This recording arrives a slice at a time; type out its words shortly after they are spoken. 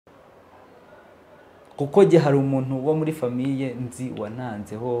kuko je hari umuntu wo muri famiye nzi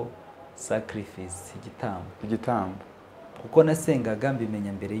wantanzeho sacrifice igitambo kuko nasengaga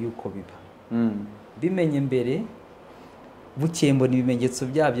mbimenya mbere yuko biba bimenye mbere bukeye mbona ibimenyetso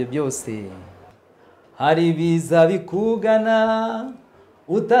byabyo byose. Hari biza bikugana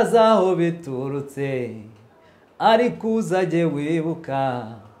utazaho biturutse, ariko uzajye wibuka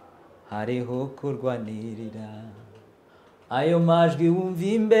hariho kurwanirira. Ayo majwi wumva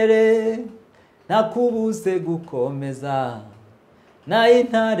imbere ntakubuze gukomeza, nayo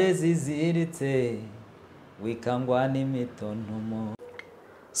intare ziziritse wikangwa n'imitontomo.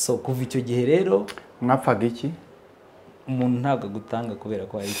 So kuva icyo gihe rero mwapfaga iki? Umuntu ntabwo gutanga kubera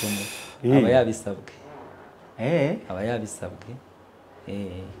ko hari icyo aba yabisabwe. Aba yabisabwe.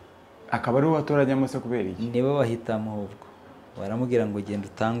 Akaba ari watoranyamo se kubera iki? Niwe bahitamo ahubwo. Baramubwira ngo genda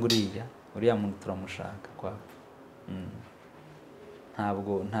utange uriya muntu turamushaka kwa.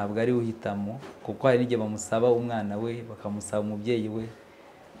 Ntabwo ari uhitamo, kuko hari n'igihe bamusaba umwana we, bakamusaba umubyeyi we,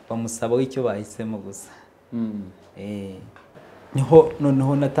 bamusaba icyo bahisemo gusa.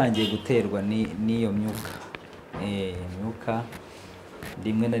 Noneho natangiye guterwa n'iyo myuka. Myuka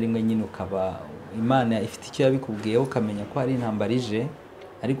rimwe na rimwe nyine ukaba Imana ifite icyo yabikubwiyeho ukamenya ko hari intambara ije,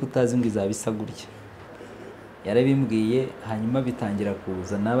 ariko utazi ngo izabisa gutya. Yarabimbwiye, hanyuma bitangira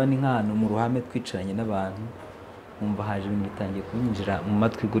kuza naba ni nk'ahantu mu ruhame twicaranye n'abantu, umva haje ibintu bitangiye kunyinjira mu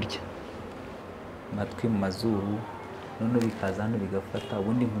matwi gutya, matwi mu mazuru, none bikaza hano bigafata,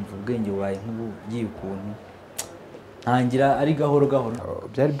 ubundi nkumva ubwenge bubaye nk'ubugiye ukuntu, ntangira ari gahoro gahoro.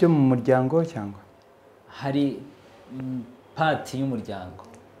 Byari byo mu muryango cyangwa? Hari pati y'umuryango,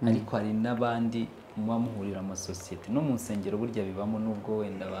 ariko hari n'abandi muba muhurira amasosiyete no mu nsengero, burya bibamo nubwo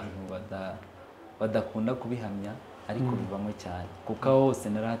wenda abantu badakunda kubihamya, ariko bibamo cyane, kuko aho hose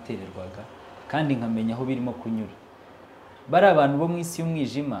narahatererwaga kandi nkamenya aho birimo kunyura. Bari abantu bo mu isi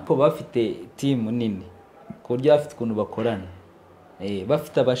y'umwijima ko bafite timu nini, ku buryo bafite ukuntu bakorana,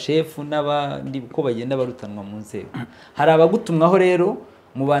 bafite abashefu n'abandi ko bagenda barutanwa mu nzego. Hari abagutumwaho rero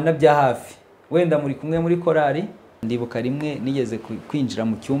mu bana bya hafi, wenda muri kumwe muri korari. Ndibuka rimwe nigeze kwinjira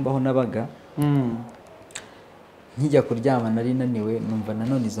mu cyumba aho nabaga, nkijya kuryama nari naniwe, numva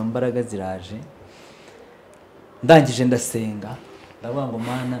nanone izo mbaraga ziraje, ndangije ndasenga, ndavuga ngo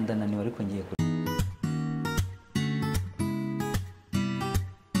Mana ndananiwe ariko ngiye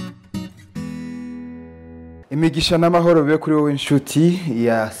Imigisha n'amahoro bibe kuri wowe inshuti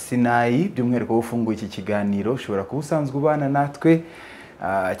ya SINAI, by'umwihariko ufunguye iki kiganiro. Ushobora kuba usanzwe ubana natwe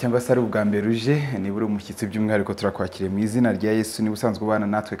cyangwa se ari ubwa mbere uje, niba uri umushyitsi by'umwihariko turakwakiriye mu izina rya Yesu. Niba usanzwe ubana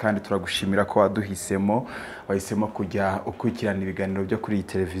natwe kandi turagushimira ko wahisemo kujya ukurikirana ibiganiro byo kuri iyi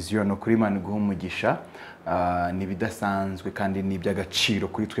televiziyo no kuri Imana iguha umugisha. Ni bidasanzwe kandi ni iby'agaciro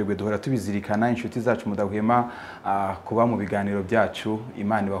kuri twebwe, duhora tubizirikana. Inshuti zacu mudahwema kuba mu biganiro byacu,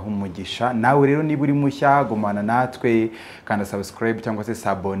 Imana ibaha umugisha. Nawe rero niba uri mushya, gumana natwe kandi subscribe cyangwa se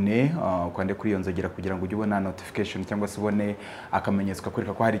sabone, ukande kuri iyo nzogera kugira ngo ujye ubona notification cyangwa se ubone akamenyetso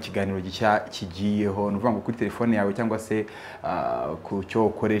kakwereka ko hari ikiganiro gishya kigiyeho. Nuvuga ngo kuri telefone yawe cyangwa se ku cyo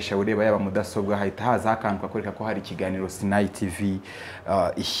ukoresha ureba, yaba mudasobwa, hahita haza akantu kakwereka ko hari ikiganiro SINAI TV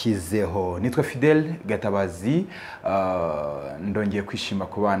ishyizeho. Nitwa Fidel Gatabazi, ndongeye kwishima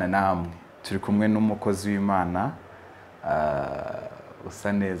kubana namwe. Turi kumwe n'umukozi w'Imana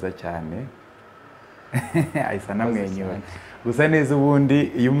usa neza cyane. Ayisa namwenyura. Gusa neza ubundi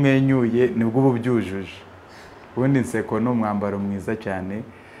iyo umwenyuye nibwo uba ubyujuje. Ubundi nseko no mwambaro mwiza cyane,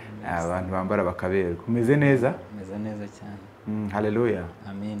 abantu bambara bakaberwa. Umeze neza? Umeze neza cyane. Haleluya.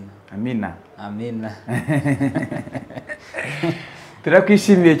 Amina. Amina. Amina.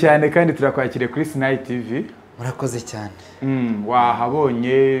 Turakwishimiye cyane kandi turakwakiriye kuri SINAI TV. Murakoze cyane.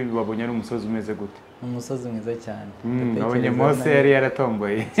 Wahabonye, wabonye ari umusozi umeze gute? Umusozi mwiza cyane. Wabonye Mose yari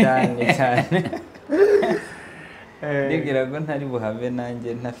yaratomboye cyane. Nibwira ngo ntari buhave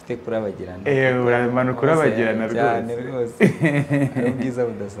nanjye ntafite kurabagirana. Uramanuka urabagirana rwose. Cyane rwose.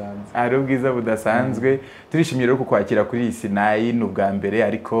 Ari ubwiza budasanzwe. Turishimiye rero kukwakira kuri iyi SINAI. Ni ubwa mbere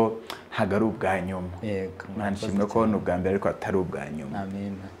ariko ntago ari ubwa nyuma. Yego. Nshimye ko ni ubwa mbere ariko atari ubwa nyuma.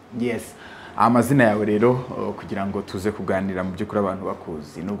 Amina. Yes. Amazina yawe rero kugira ngo tuze kuganira mu by'ukuri abantu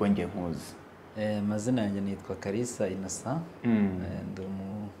bakuzi nubwo ngiye nkuzi. Amazina yanjye nitwa Kalisa Innocent. Ndi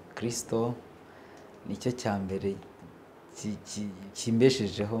umukristo. Nicyo cyambere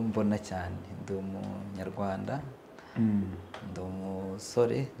kimbeshejeho mbona cyane. Ndi umunyarwanda. Ndi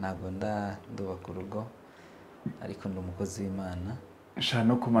umusore, ntabwo ndubaka urugo, ariko ndi umukozi w'Imana. Nshaka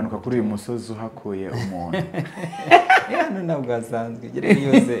no kumanuka kuri uyu musozi uhakuye umuntu. Hano ntabwo hasanzwe, gereye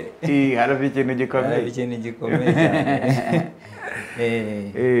yose. Harafite ikintu gikomeye. Harafite ikintu gikomeye cyane.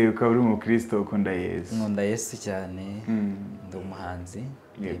 ukaba uri umukristo ukunda Yesu. Nkunda Yesu cyane, ndi umuhanzi,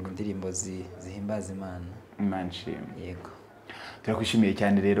 ndirimba indirimbo zihimbaza Imana. Imana ishimwe. Yego. Turakwishimiye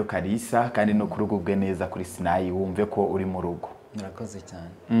cyane rero Kalisa, kandi no kurugubwe neza kuri SINAI, wumve ko uri mu rugo. Murakoze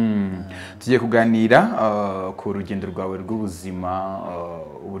cyane. Tugiye kuganira ku rugendo rwawe rw'ubuzima,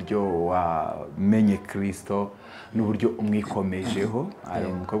 uburyo wamenye Kristo n'uburyo umwikomejeho. Ari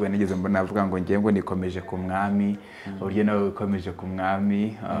umukobwa nigeze mbona avuga ngo ngiye ngo nikomeje ku mwami, uburyo nawe wikomeje ku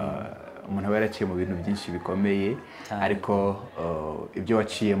mwami. Umuntu aba yaraciye mu bintu byinshi bikomeye, ariko ibyo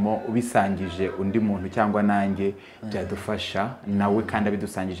waciyemo ubisangije undi muntu cyangwa nanjye byadufasha, nawe kandi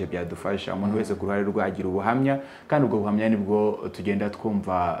abidusangije byadufasha. Umuntu wese ku ruhare rwagira ubuhamya, kandi ubwo buhamya nibwo tugenda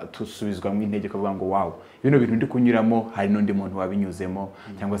twumva tusubizwamo intege kuvuga ngo wow, bino bintu ndi kunyuramo hari n'undi muntu wabinyuzemo,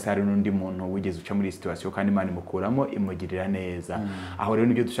 cyangwa se hari n'undi muntu wigeze uca muri situation kandi Imana imukuramo imugirira neza. Aho rero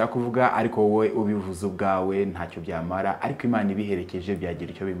nibyo dushaka kuvuga, ariko wowe ubivuze ubwawe ntacyo byamara, ariko Imana ibiherekeje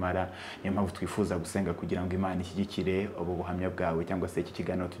byagira icyo bimara. Niyo mpamvu twifuza gusenga kugira ngo Imana ishyigikire ubu buhamya bwawe, cyangwa se iki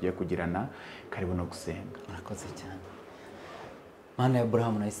kiganiro tugiye kugirana. Karibu no gusenga. Murakoze cyane. Mana ya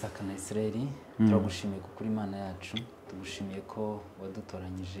Abrahamu na Isaka na Isirayeli, turagushimiye kuko uri Imana yacu, tugushimiye ko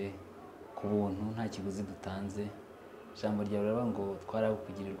wadutoranyije ku buntu nta kiguzi dutanze. Ijambo ryawe riravuga ngo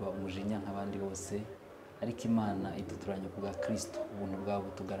twarakugirirwa umujinya nk'abandi bose, ariko Imana idutoranya ku bwa Kristo, ubuntu bwawe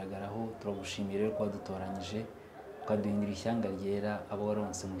butugaragaraho. Turagushimiye rero ko wadutoranyije, ukaduhindura ishyanga ryera, abo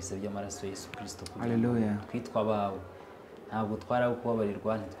waronse mu bise by'amaraso Yesu Kristo, kugira ngo twitwa abawe. Ntabwo twaraho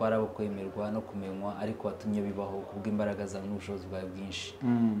kubabarirwa, ntitwaraho kwemerwa no kumenywa, ariko watumye bibaho kubw'imbaraga zawe n'ubushobozi bwawe bwinshi.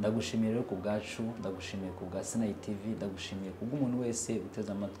 Ndagushimiye rero ku bwacu, ndagushimiye ku bwa SINAI TV, ndagushimiye kubw'umuntu wese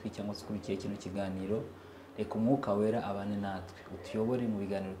uteze amatwi cyangwa se ukurikiye kino kiganiro. Reka Umwuka wera abane natwe, utuyobore mu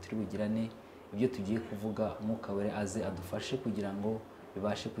biganiro turi bugirane. Ibyo tugiye kuvuga, Umwuka wera aze adufashe kugira ngo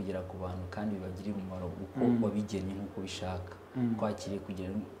bibashe kugera ku bantu kandi bibagirire umumaro uko wabigennye nk'uko bishaka. Twakiriye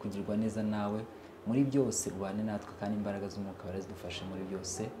kugirwa neza nawe muri byose, ubane natwe kandi imbaraga z'Umwuka wera zidufashe muri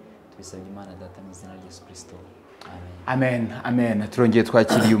byose. Tubisabye Imana Data mu izina rya Yesu Kristo. Amen. Amen. Turongeye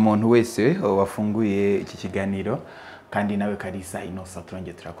twakiriye umuntu wese wafunguye iki kiganiro, kandi nawe Kalisa Inosa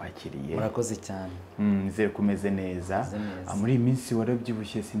turongeye turakwakiriye. Murakoze cyane. Nizere kumeze neza. Muri iyi minsi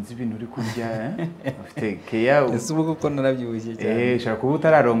warabyibushye, sinzi ibintu uri kurya. Ufite keya. Ese ubu kuko narabyibushye cyane. Shaka kuba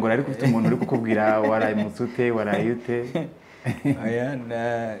utararongora, ariko ufite umuntu uri kukubwira warayimutse ute, warayute.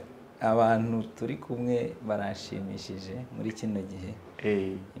 Aya abantu turi kumwe barashimishije muri kino gihe.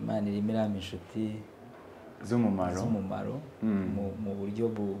 Imana irimo irama inshuti z'umumaro mu buryo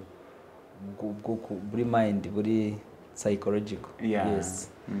buri mind, buri psychological. Yes.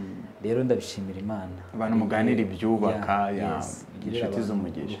 Rero ndabishimira Imana. Abantu muganira ibyubaka, inshuti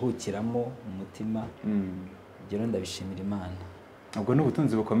z'umugisha, ruhukiramo umutima. Rero ndabishimira Imana. Ubwo ni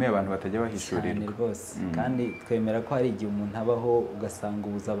ubutunzi bukomeye abantu batajya bahishurirwa cyane rwose. Kandi twemera ko hari igihe umuntu abaho ugasanga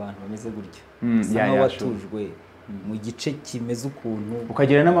ubuza abantu bameze gutyo, usanga watujwe mu gice kimeze ukuntu,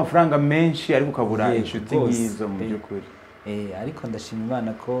 ukagira n'amafaranga menshi ariko ukabura inshuti nk'izo mu by'ukuri. Ariko ndashima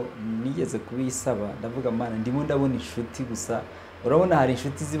Imana ko nigeze kubisaba, ndavuga Imana ndimo ndabona inshuti gusa. Urabona hari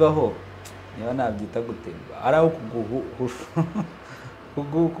inshuti zibaho, niba nabyita gute, ari aho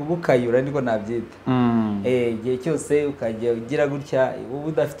kugukayura niko nabyita. Igihe cyose ukajya ugira gutya, uba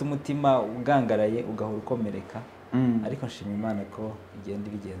udafite umutima ugangaraye, ugahora ukomereka. Ariko nshima Imana ko igenda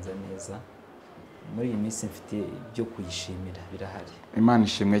ibigenza neza. Muri iyi minsi mfite ibyo kuyishimira birahari. Imana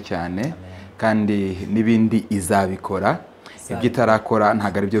ishimwe cyane. Kandi n'ibindi izabikora. Ibyo itarakora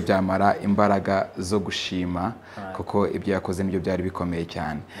ntabwo ari byo byamara imbaraga zo gushima, kuko ibyo yakoze nibyo byari bikomeye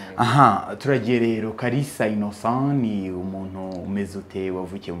cyane. Turagiye rero. Kalisa Innocent ni umuntu umeze ute,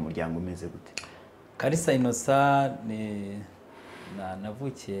 wavukiye mu muryango umeze gute? Kalisa Innocent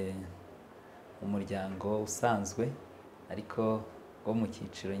navukiye mu muryango usanzwe, ariko wo mu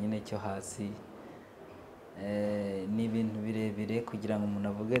cyiciro nyine cyo hasi. Ni ibintu birebire kugira ngo umuntu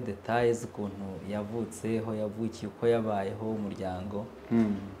avuge details z'ukuntu yavutseho, yavukiye, uko yabayeho umuryango.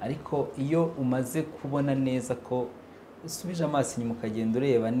 Ariko iyo umaze kubona neza ko usubije amaso inyuma ukagenda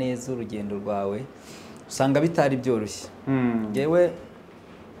ureba neza urugendo rwawe, usanga bitari byoroshye. Yewe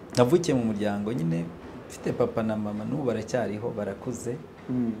navukiye mu muryango nyine mfite papa na mama, n'ubu baracyariho, barakuze.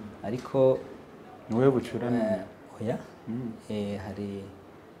 Ariko wowe bucurana? Oya. Hari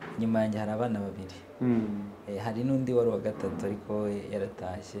nyuma yanjye hari abana babiri. Hari n'undi wari wa gatatu ariko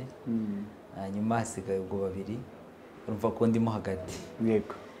yaratashye. Nyuma hasigaye ubwo babiri, urumva ko ndimo hagati.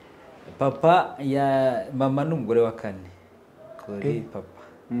 Yego. Papa mama n'umugore wa kane kuri papa.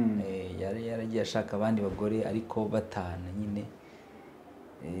 Yari yaragiye ashaka abandi bagore, ariko batana nyine.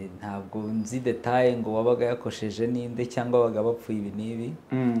 ntabwo nzi detaye ngo wabaga yakosheje ninde cyangwa babaga bapfuye ibi n'ibi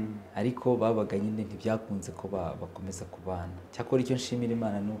ariko babaga nyine ntibyakunze ko bakomeza kubana. Cyakora icyo nshimira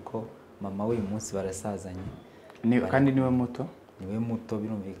Imana ni uko mama w'uyu munsi barasazanye kandi niwe muto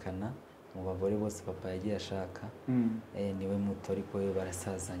birumvikana mu bagore bose papa yagiye ashaka niwe muto ariko we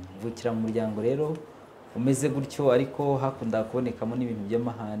barasazanye. Mvukira mu muryango rero umeze gutyo ariko hakunda kubonekamo n'ibintu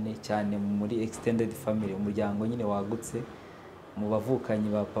by'amahane cyane muri extended family, umuryango nyine wagutse mu bavukanyi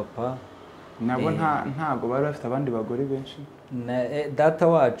ba papa. Nabo ntago bari bafite abandi bagore benshi. Data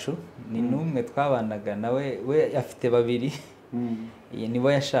wacu ni numwe twabanaga nawe, we afite babiri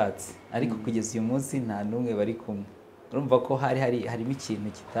nibo yashatse ariko kugeza uyu munsi nta numwe bari kumwe. Urumva ko harimo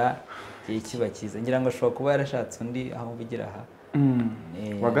ikintu kitagiye kiba cyiza. Ngira ngo ashobora kuba yarashatse undi aho mvugira aha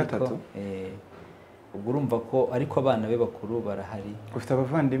wa gatatu. Ubwo urumva ko ariko abana be bakuru barahari. Ufite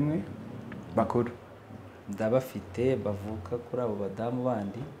abavandimwe bakuru? Ndabafite bavuka kuri abo badamu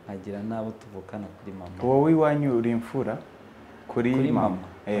bandi, nkagira nabo tuvukana kuri mama. Wowe iwanyu uri imfura kuri mama?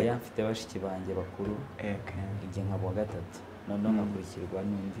 Oya, mfite bashiki banjye bakuru igihe nkabo wa gatatu, noneho ngakurikirwa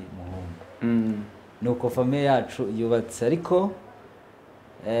n'undi muhungu. Nuko famiye yacu yubatse ariko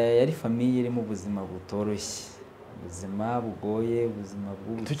yari famiye irimo ubuzima butoroshye, ubuzima bugoye, ubuzima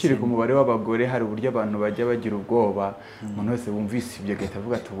bw'ubukene. Tukiri ku mubare w'abagore, hari uburyo abantu bajya bagira ubwoba, umuntu wese bumvise ibyo agahita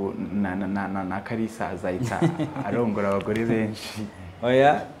avuga ati ubu nakarisaza ahita arongora abagore benshi.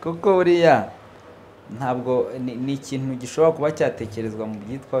 Oya, kuko buriya ntabwo ni ikintu gishobora kuba cyatekerezwa mu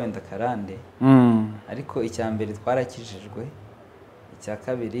byitwa wenda karande, ariko icya mbere twarakijijwe, icya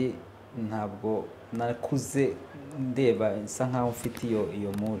kabiri ntabwo nakuze ndeba isa nkaho mfite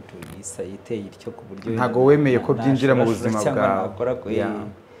iyo mudu isa iteye ityo ku buryo ntago wemeye ko byinjira mu buzima bwawe.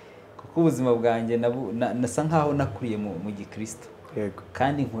 Kuko ubuzima bwanjye nasa nkaho nakuriye mu Gikristu,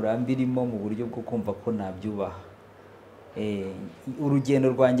 kandi nkurambirimo mu buryo bwo kumva ko nabyubaha. Urugendo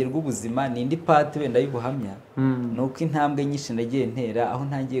rwanjye rw'ubuzima ni indi pati wenda y'ubuhamya, nuko intambwe nyinshi nagiye ntera aho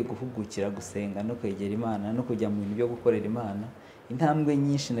ntangiye guhugukira gusenga no kwegera Imana no kujya mu bintu byo gukorera Imana. Intambwe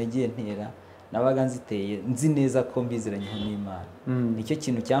nyinshi nagiye ntera nabaga nziteye nzi neza ko mbiziranyeho n'Imana. Nicyo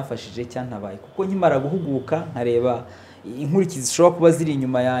kintu cyamfashije cyantabaye, kuko nkimara guhuguka nkareba inkurikizi zishobora kuba ziri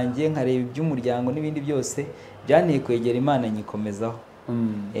inyuma yanjye, nkareba iby'umuryango n'ibindi byose, byanteye kwegera Imana nyikomezaho.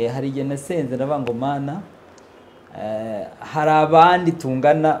 Hari igihe nasenze ndavuga ngo Mana, hari abandi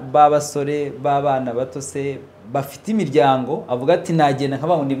tungana b'abasore b'abana bato se bafite imiryango, avuga ati nagenda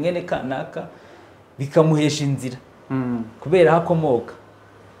nkabaho ndi mwene kanaka, bikamuhesha inzira kubera hakomoka,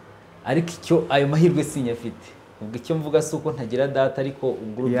 ariko icyo ayo mahirwe sinyafite. Ubwo icyo mvuga si uko ntagira data, ariko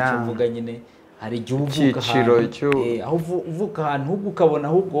ubwo icyo mvuga nyine hari igihe uvuka ahantu, aho uvuka ahantu ahubwo ukabona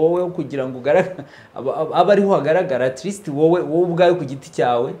ahubwo wowe kugira ngo aba ariho hagaragara, at least wowe ubwawe ku giti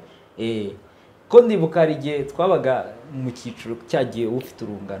cyawe. Ko ndibuka hari igihe twabaga mu cyiciro cyagiye ufite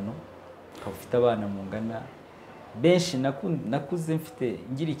urungano, ukaba ufite abana mungana benshi. Nakuze mfite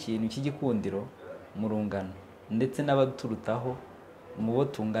ngira ikintu cy'igikundiro mu rungano, ndetse n'abaturutaho mu bo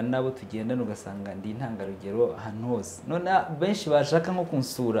tungana nabo tugendana, ugasanga ndi intangarugero ahantu hose. None benshi bashaka nko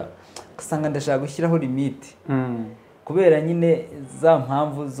kunsura, ugasanga ndashaka gushyiraho limite kubera nyine za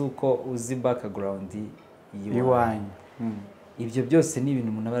mpamvu z'uko uzi background y'iwanyu. Ibyo byose ni ibintu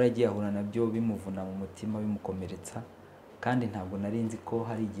umuntu aba yaragiye ahura nabyo, bimuvuna mu mutima, bimukomeretsa, kandi ntabwo nari nzi ko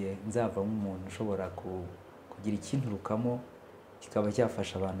hari igihe nzavamo umuntu ushobora kugira ikinturukamo kikaba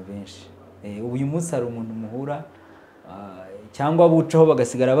cyafasha abantu benshi. Uyu munsi hari umuntu muhura cyangwa bucaho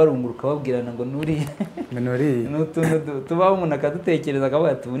bagasigara barunguruka babwirana ngo nuri n'utuntu tubaho, umuntu akadutekereza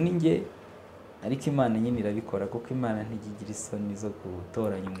akavuga ati ubu ni njye, ariko Imana nyine irabikora, kuko Imana ntigigira isoni zo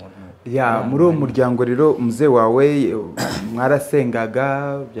gutoranya umuntu. Muri uwo muryango rero mzee wawe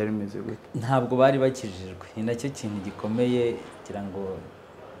mwarasengaga, byari bimeze gute? Ntabwo bari bakijijwe, ni nacyo kintu gikomeye kugira ngo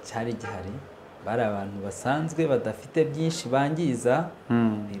cyari gihari. Bari abantu basanzwe badafite byinshi bangiza,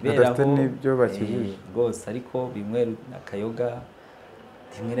 badafite n'ibyo bakijije rwose, ariko bimwe akayoga,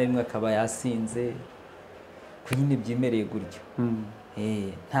 rimwe na rimwe akaba yasinze, kunyine byimereye gutyo.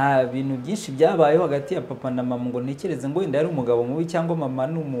 Nta bintu byinshi byabayeho hagati ya papa na mama ngo ntekereze ngo wenda yari umugabo mubi cyangwa mama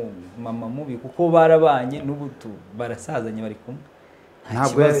n'umumama mubi, kuko barabanye n'ubu barasazanye bari kumwe.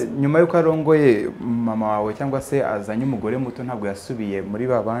 Ntabwo nyuma yuko arongoye mama wawe cyangwa se azanye umugore muto, ntabwo yasubiye muri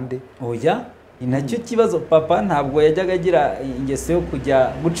babandi? Oya, ni nacyo kibazo. Papa ntabwo yajyaga agira ingeso yo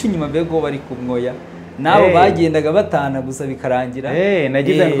kujya guca inyuma mbego bari kumwoya, nabo bagendaga batana gusa bikarangira.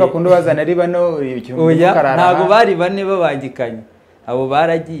 Nagize ngo bakunda bazana ari bano ikintu karara. Ntabwo bari bane babangikanye, abo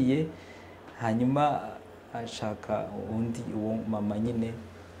baragiye, hanyuma ashaka undi, uwo mama nyine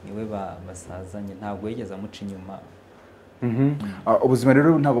niwe basazanye, ntabwo yigeze amuca inyuma. Ubuzima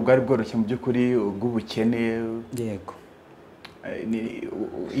rero ntabwo bwari bworoshye mu by'ukuri, ubw'ubukene. Yego.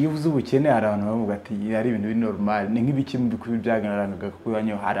 iyo uvuze ubukene hari abantu bavuga ati ari ibintu biri normal, ni nk'ibiki mu bikuru byagaragaraga ko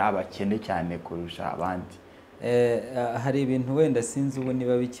iwanyu hari abakene cyane kurusha abandi? Hari ibintu wenda sinzi ubu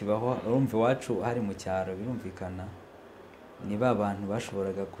niba bikibaho, urumva iwacu hari mu cyaro birumvikana, niba abantu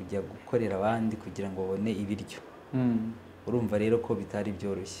bashoboraga kujya gukorera abandi kugira ngo babone ibiryo. Urumva rero ko bitari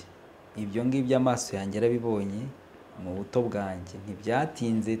byoroshye. Ibyo ngibyo amaso yanjye arabibonye mu buto bwanjye,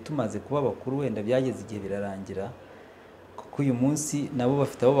 ntibyatinze tumaze kuba bakuru wenda byageze igihe birarangira, kuko uyu munsi nabo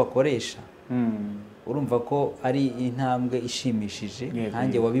bafite abo bakoresha. Urumva ko ari intambwe ishimishije,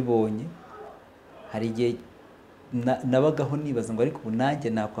 nanjye wabibonye. Hari igihe nabagaho nibaza ngo ariko ubu nanjye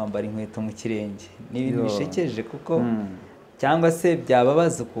nakwambara inkweto mu kirenge. Ni ibintu bishekeje kuko cyangwa se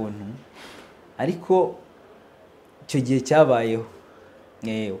byababaza ukuntu, ariko icyo gihe cyabayeho.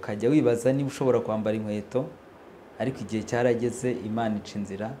 Ukajya wibaza niba ushobora kwambara inkweto, ariko igihe cyarageze Imana ica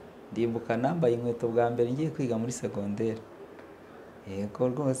inzira. Ndimbuka nambaye inkweto bwa mbere ngiye kwiga muri segonderi. Yego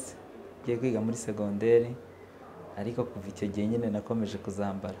rwose ngiye kwiga muri segonderi, ariko kuva icyo gihe nyine nakomeje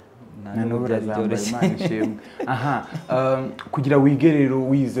kuzambara. Nubwo byari byoroshye. Aha, kugira wige rero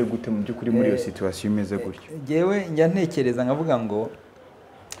wize gute mu by'ukuri muri iyo situation imeze gutyo? Jewe njya ntekereza nkavuga ngo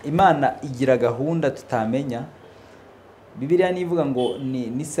Imana igira gahunda tutamenya. Bibiliya nivuga ngo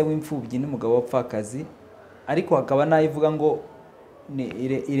ni se w'imfubyi n'umugabo w'apfakazi, ariko hakaba nayivuga ngo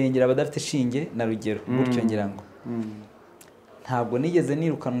irengera abadafite shinge na rugero. Gutyo ngira ngo ntabwo nigeze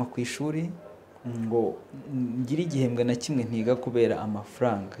nirukanwa ku ishuri ngo ngire igihembwe na kimwe ntiga kubera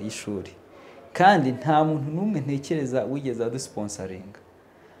amafaranga y'ishuri, kandi nta muntu n'umwe ntekereza wigeze adusponsoringa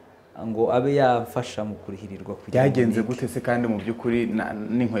ngo abe yafasha mu kurihirirwa kugira. Byagenze gute se kandi mu by'ukuri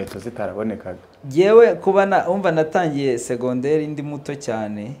n'inkweto zitarabonekaga? Yewe kuba umva natangiye segonderi ndi muto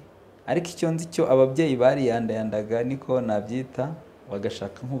cyane, ariko icyo nzi cyo ababyeyi bariyandayandaga niko nabyita,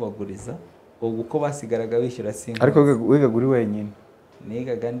 bagashaka nk'ubaguriza ubwo uko basigaraga bishyura singa. Ariko wigaga uri wenyine?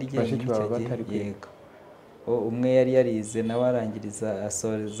 Nigaga ndi jyenyine icyo gihe. Yego, umwe yari yarize nawe arangiriza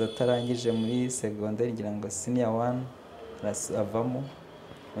asoreza atarangije muri segonderi ngira ngo senior 1 avamo,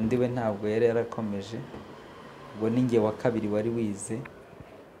 undi we ntabwo yari yarakomeje. Ubwo ninjye wa kabiri wari wize,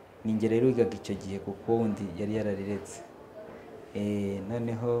 ninjye rero wigaga icyo gihe kuko undi yari yarariretse.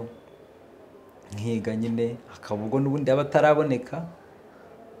 Noneho nkiga nyine, hakaba ubwo n'ubundi abataraboneka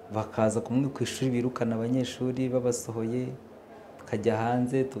bakaza kumwe ku ishuri birukana abanyeshuri babasohoye, tukajya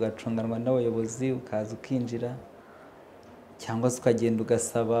hanze tugacunganwa n'abayobozi, ukaza ukinjira cyangwa se ukagenda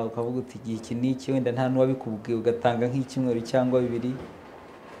ugasaba, ukavuga uti igihe iki n'iki, wenda nta n'uwabikubwiye ugatanga nk'icyumweru cyangwa 2,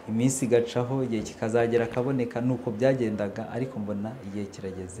 iminsi igacaho, igihe kikazagera akaboneka. Nuko byagendaga, ariko mbona igihe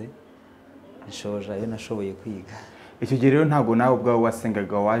kirageze nshoje ayo nashoboye kwiga. Icyo gihe rero ntabwo nawe ubwawe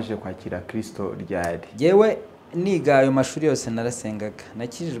wasengaga waje kwakira Kristo ryari? Yewe niga ayo mashuri yose narasengaga.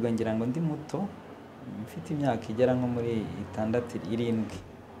 Nakijijwe ngira ngo ndi muto, mfite imyaka igera nko muri 6-7.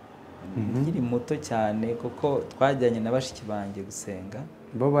 Nkiri muto cyane kuko twajyanye na bashiki banjye gusenga.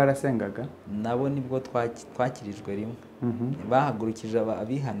 Bo barasengaga? Nabo nibwo twakirijwe rimwe. Bahagurukije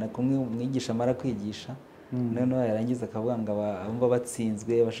abihana kumwe umwigisha amara kwigisha, noneho yarangiza akavuga ngo abumva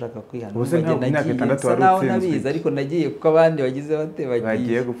batsinzwe bashaka kwihana. Nabizi, ariko nagiye kuko abandi bagize bate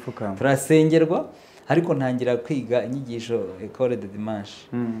bagiye gupfukama, turasengerwa. Ariko ntangira kwiga inyigisho école de dimanche,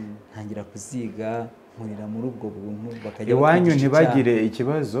 ntangira kuziga nkurira muri ubwo buntu. Bakajya iwanyu ntibagire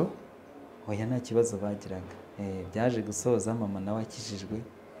ikibazo? Oya, nta kibazo bagiraga. Byaje gusoza mama nawe akijijwe,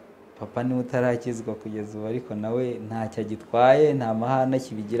 papa niwe utarakizwa kugeza ubu, ariko nawe ntacyo agitwaye, nta mahana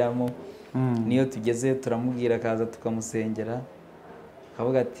kibigiramo. Niyo tugezeyo turamubwira akaza tukamusengera,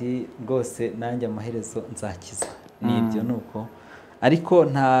 akavuga ati rwose nanjye amaherezo nzakiza. Nibyo nuko, ariko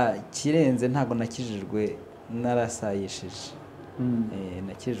nta kirenze, ntago nakijijwe narasayishije.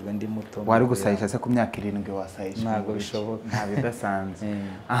 Nakijijwe ndi muto. Wari gusayisha se ku myaka 7 wasayisha? Ntago bishoboka, nta bidasanzwe.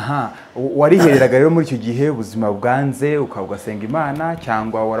 Aha, warihereraga rero muri icyo gihe ubuzima bwanze ukagusenga Imana,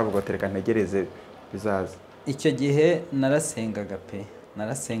 cyangwa waravuga utereka ntegereze bizaza? Icyo gihe narasengaga pe,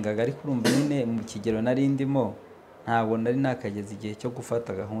 narasengaga, ariko urumva nyine mu kigero nari ndimo ntabwo nari nakageze igihe cyo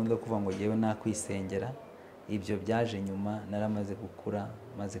gufata gahunda kuva ngo yewe nakwisengera. Ibyo byaje nyuma, naramaze gukura,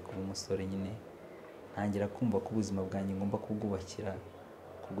 maze kuba umusore nyine ntangira kumva ko ubuzima bwanjye ngomba kubwubakira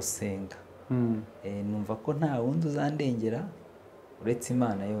ku gusenga. Numva ko nta wundi uzandengera uretse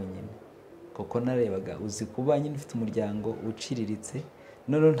Imana yonyine, kuko narebaga uzi kuba nyine ufite umuryango uciriritse,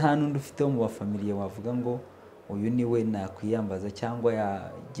 none nta n'undi ufite wo mu bafamiliye wavuga ngo uyu niwe nakwiyambaza cyangwa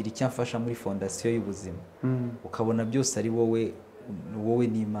yagira icyo amfasha muri fondasiyo y'ubuzima. Ukabona byose ari wowe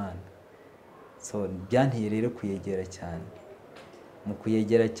n'Imana. So byanteye rero kuyegera cyane. Mu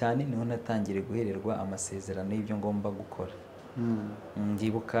kuyegera cyane niho natangire guhererwa amasezerano y'ibyo ngomba gukora.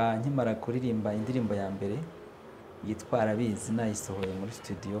 Ndibuka nkimara kuririmba indirimbo ya mbere, yitwa Arabizi, nayisohoye muri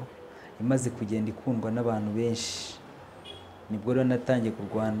studio, imaze kugenda ikundwa n'abantu benshi, nibwo rero natangiye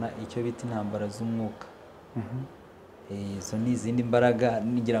kurwana icyo bita intambara z'umwuka. Izo ni izindi mbaraga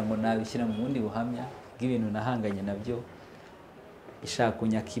ngira ngo nabishyira mu bundi buhamya bw'ibintu nahanganye nabyo, ishaka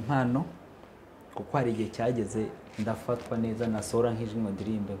kunyaka impano, kuko hari igihe cyageze ndafatwa neza, nasohora nk'ijwi ngo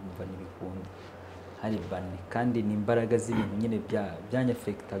ndirimbe nkumva ntibikunda, hari bane, kandi ni imbaraga z'ibintu nyine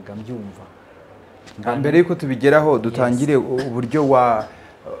byanyafekitaga mbyumva. Mbere yuko tubigeraho dutangire uburyo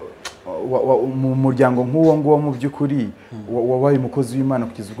mu muryango nk'uwo nguwo mu by'ukuri wabaye umukozi w'Imana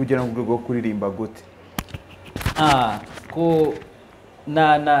kugeza ubwo ugera mu rwego rwo kuririmba gute?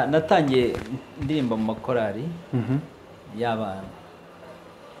 Natangiye ndirimba mu makorari y'abana,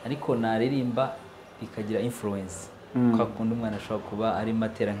 ariko naririmba bikagira influence, kakunda umwana ashobora kuba arimo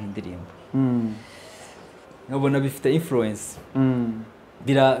atera nk'indirimbo, nkabona bifite influence,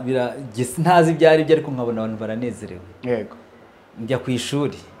 ntazi ibyo ari byo, ariko nkabona abantu baranezerewe. Yego. Njya ku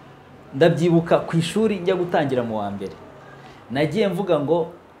ishuri, ndabyibuka ku ishuri njya gutangira mu wa mbere, nagiye mvuga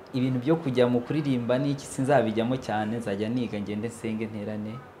ngo ibintu byo kujya mu kuririmba n'iki sinzabijyamo cyane, nzajya niga ngende nsenge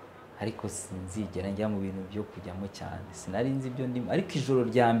nterane, ariko sinzigera njya mu bintu byo kujyamo cyane, sinari nzi ibyo ndimo. Ariko ijoro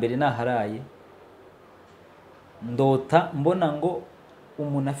rya mbere naharaye, ndota mbona ngo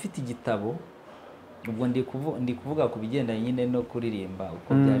umuntu afite igitabo, ubwo ndi kuvuga ku bigendanye nyine no kuririmba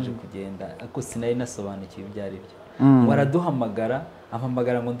uko byaje kugenda, ariko sinari nasobanukiwe ibyo ari byo. Waraduhamagara,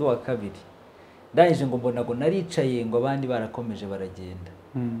 ampamagara ngo ndi uwa kabiri, ndangije ngo mbona ngo naricaye, ngo abandi barakomeje baragenda.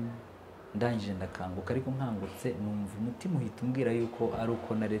 Ndangije ndakanguka, ariko nkangutse numva umutima uhita umbwira yuko ari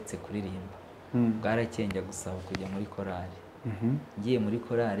uko naretse kuririmba. Bwarakenge gusaba kujya muri korari. Ngiye muri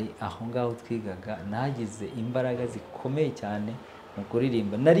korari, aho ngaho twigaga nagize imbaraga zikomeye cyane mu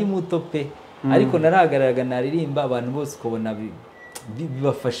kuririmba. Nari muto pe, ariko narahagararaga naririmba, abantu bose ukabona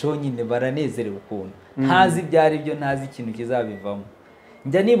bibafasheho nyine, baranezerewe ukuntu. Ntazi ibyo ari byo, ntazi ikintu kizabivamo.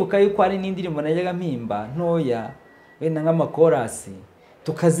 Njya nibuka yuko hari n'indirimbo najyaga mpimba ntoya, wenda nk'amakorasi,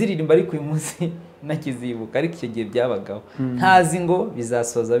 tukaziririmba, ariko uyu munsi nakizibuka, ariko icyo gihe byabagaho. Ntazi ngo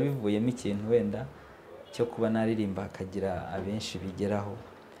bizasoza bivuyemo ikintu wenda cyo kuba naririmba hakagira abenshi bigeraho,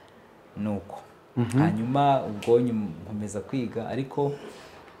 nuko. Hanyuma ubwo nkomeza kwiga, ariko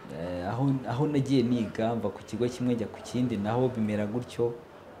aho nagiye niga, mva ku kigo kimwe njya ku kindi, naho bimera gutyo.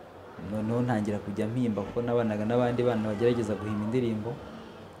 Noneho ntangira kujya mpimba, kuko nabanaga n'abandi bana bagerageza guhimba indirimbo,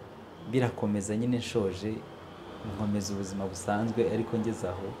 birakomeza nyine. Nshoje nkomeza ubuzima busanzwe, ariko ngeze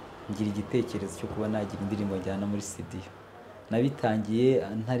aho ngira igitekerezo cyo kuba nagira indirimbo njyana muri studio. Nabitangiye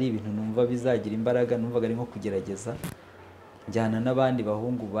ntari ibintu numva bizagira imbaraga, numvaga ari nko kugerageza, njyana n'abandi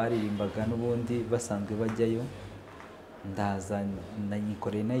bahungu baririmbaga n'ubundi basanzwe bajyayo, ndaza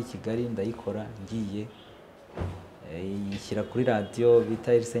nayikoreye nayo i Kigali, ndayikora, ngiye yishyira kuri radio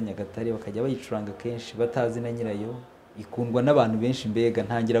bita Nyagatare, bakajya bayicuranga kenshi batazi na nyirayo, ikundwa n'abantu benshi, mbega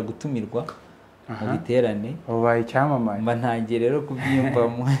ntangira gutumirwa mu biterane. Ubaye icyamamare. Mba ntangiye rero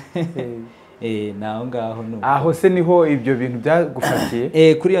kubyiyumvamo. Naho ngaho nuko. Aho se niho ibyo bintu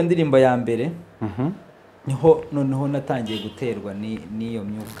byagufatiye? Kuri iyo ndirimbo ya mbere niho noneho natangiye guterwa n'iyo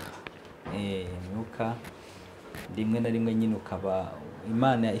myuka. Myuka rimwe na rimwe nyine ukaba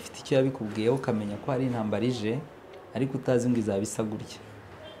Imana ifite icyo yabikubwiyeho, ukamenya ko hari intambara ije, ariko utazi ngo izabisa gutya.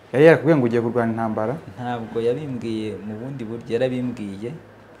 Yari yarakubwiye ngo ugiye kurwana intambara? Ntabwo yabimbwiye mu bundi buryo,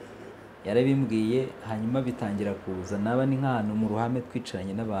 yarabimbwiye, hanyuma bitangira kuza. Naba ni nk'ahantu mu ruhame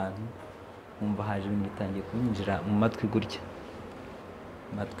twicaranye n'abantu, numva haje ibintu bitangiye kunyinjira mu matwi gutya,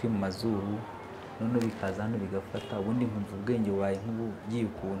 matwi, mu mazuru, none bikaza hano bigafata, ubundi nkumva ubwenge bubaye nk'ubugiye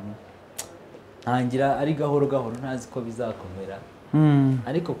ukuntu. Ntangira ari gahoro gahoro, ntazi ko bizakomera,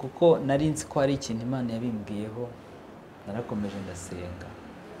 ariko kuko nari nzi ko hari ikintu Imana yabimbwiyeho, narakomeje ndasenga.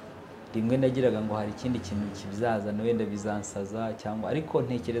 Rimwe nagiraga ngo hari ikindi kintu kizaza, wenda bizansaza cyangwa, ariko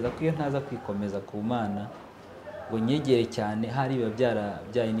ntekereza ko iyo ntaza kwikomeza ku Mana ngo nyegere cyane, hari biba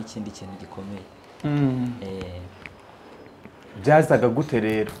byarabyaye n'ikindi kintu gikomeye. Byazaga gute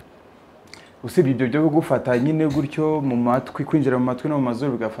rero? Usibye ibyo byo gufata nyine gutyo mu matwi, kwinjira mu matwi no mu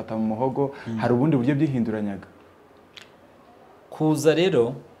mazuru bigafata mu muhogo, hari ubundi buryo byihinduranyaga? Kuza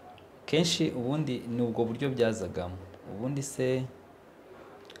rero kenshi ubundi ni ubwo buryo byazagamo. Ubundi se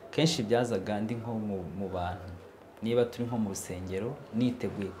kenshi byazaga ndi nko mu bantu, niba turi nko mu rusengero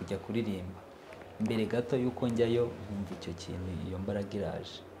niteguye kujya kuririmba, mbere gato yuko njyayo nkumva icyo kintu, iyo mbaraga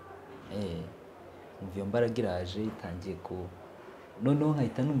iraje. Iyo mbaraga iraje, itangiye ku noneho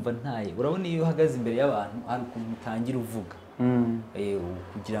nkahita numva ntaye. Urabona iyo uhagaze imbere y'abantu hari ukuntu utangira uvuga,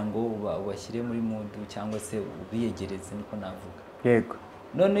 kugira ngo ubashyire muri mudu cyangwa se ubiyegereze, niko navuga. Yego.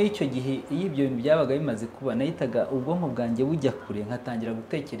 Noneho icyo gihe iyo ibyo bintu byabaga bimaze kuba, nahitaga ubwonko bwanjye bujya kure, nkatangira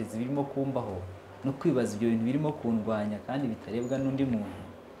gutekereza ibirimo kumbaho, no kwibaza ibyo bintu birimo kundwanya kandi bitarebwa n'undi muntu,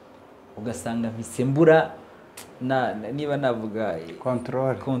 ugasanga mpise mbura niba navuga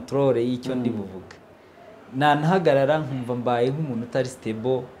controle y'icyo ndi buvuga, nanahagarara nkumva mbaye nk'umuntu utari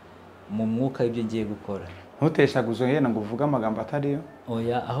stable mu mwuka w'ibyo ngiye gukora. ntuteshaguze yena ngo uvuge amagambo atariyo?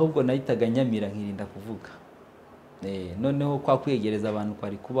 Oya, ahubwo nahitaga nyamira nkirinda kuvuga. Noneho kwa kwegereza abantu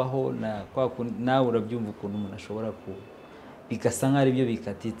kwari kubaho nawe urabyumva ukuntu umuntu ashobora bigasa nk'aho ari byo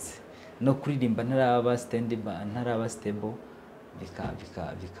bikatitse, no kuririmba ntaraba stable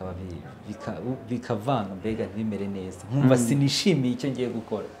bikavanga mbega ntibimere neza, nkumva sinishimiye icyo ngiye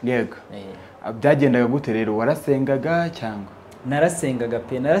gukora. Yego. Byagendaga gute rero? Warasengaga cyangwa?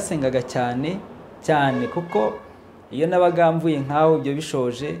 Narasengaga cyane kuko iyo nabaga mvuye nkaho ibyo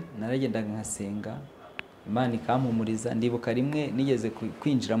bishoje naragendaga nkasenga, Imana ikampumuriza. Ndibuka rimwe nigeze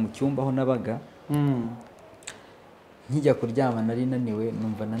kwinjira mu cyumba aho nabaga, nkijya kuryama nari naniwe,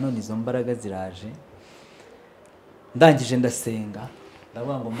 numva nanone izo mbaraga ziraje, ndangije ndasenga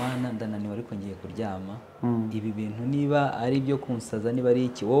ndavuga ngo Mana ndananiwe ariko ngiye kuryama, ibi bintu niba ari ibyo kunsaza, niba ari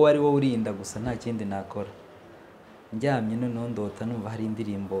iki, wowe ari wowe urinda gusa, nta kindi nakora. Ndyamye noneho ndota numva hari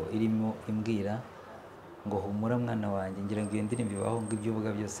indirimbo irimo imbwira ngo humura mwana wanjye, ngira ngo iyo ndirimbo ibaho, ngo ibyo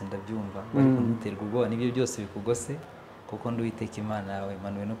uvuga byose ndabyumva, ariko ntuterwe ubwoba n'ibyo byose bikugose, kuko ndi Uwiteka Imana yawe,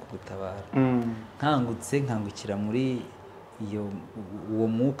 manuwe no kugutabara. Nkangukira muri uwo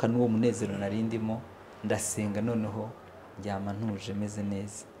mwuka n'uwo munezero nari ndimo, ndasenga noneho ndyama ntuje meze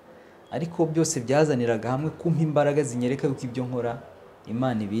neza. Ariko byose byazaniraga hamwe kumpa imbaraga zinyereka yuko ibyo nkora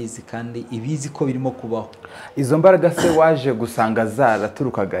Imana ibizi, kandi ibizi ko birimo kubaho. Izo mbaraga se waje gusanga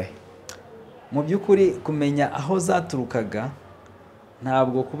zaraturukaga he? Mu by'ukuri kumenya aho zaturukaga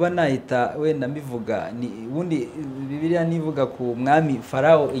ntabwo kuba nahita wenda mbivuga, ubundi Bibiliya nivuga ku mwami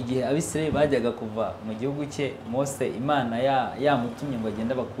Farawo igihe Abisirayeli bajyaga kuva mu gihugu cye, Mose Imana yamutumye ngo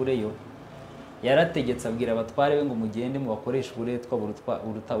agende bakureyo, yarategetse abwira abatware be ngo mugende mubakoreshe uburetwa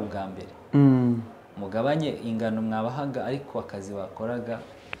buruta ubwa mbere, mugabanye ingano mwabahaga ariko akazi bakoraga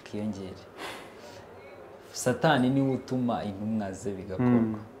kiyongere. Satani niwe utuma intumwa ze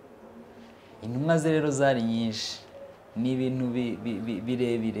bigakorwa. Intumwa ze rero zari nyinshi, ni ibintu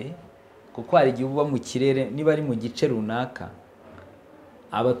birebire, kuko hari igihe uba mu kirere, niba ari mu gice runaka,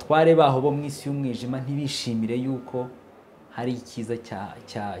 abatware baho bo mu isi y'umwijima ntibishimire yuko hari icyiza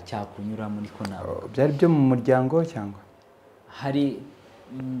cyakunyuramo. Niko nabo byari byo mu muryango cyangwa hari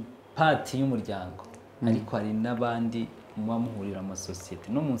pati y'umuryango, ariko hari n'abandi muba muhurira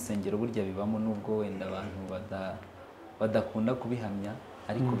amasosiyete no mu nsengero, burya bibamo, nubwo wenda abantu badakunda kubihamya,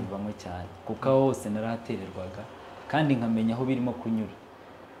 ariko bibamo cyane, kuko aho hose narahatererwaga kandi nkamenya aho birimo kunyura.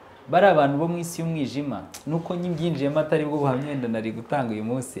 Bari abantu bo mu isi y'umwijima, nuko nyinjiyemo atari bwo buhamya wenda nari gutanga uyu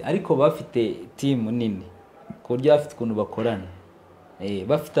munsi, ariko bafite timu nini ku buryo bafite ukuntu bakorana,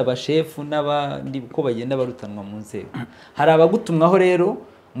 bafite abashefu n'abandi uko bagenda barutanwa mu nzego. Hari abagutumwaho rero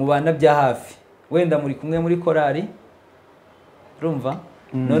mu bana bya hafi, wenda muri kumwe muri korari, urumva,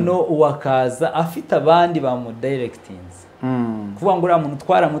 noneho uwakaza afite abandi bamudirectinze, kuvuga ngo uriya muntu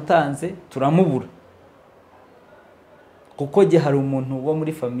twaramutanze turamubura, kuko jye hari umuntu wo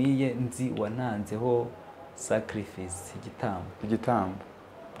muri famiye nzi wantanzeho sacrifice, igitambo,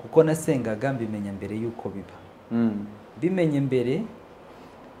 kuko nasengaga mbimenya mbere yuko biba, bimenye mbere,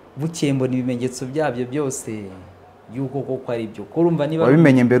 bukeye mbona ibimenyetso byabyo byose yuko koko ari byo. Kurumva niba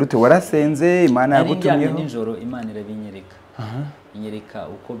wabimenye mbere ute? Warasenze, Imana yagutumyeho? Nijoro Imana irabinyereka, inyereka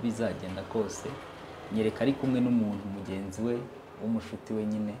uko bizagenda kose, inyereka ari kumwe n'umuntu mugenzi we w'umushuti we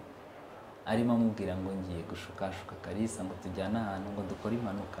nyine, arimo amubwira ngo ngiye gushukashuka Kalisa ngo tujyane ahantu ngo dukore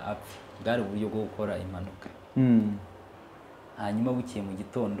impanuka apfe. Bwari uburyo bwo gukora impanuka. Hanyuma bukeye mu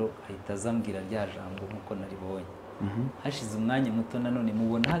gitondo ahita azambwira rya jambo nk'uko naribonye. Hashize umwanya muto nanone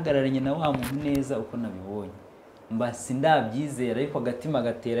mubona hagararanye na wa muntu neza uko nabibonye, mba sindabyizera, ariko agatima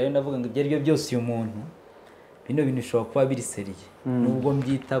gaterayo, ndavuga ngo ibyo ari byo byose uyu muntu, bino bintu bishobora kuba biri seriye, nubwo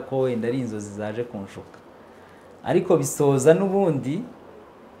mbyita ko wenda ari inzozi zaje kunshuka. Ariko bisoza n'ubundi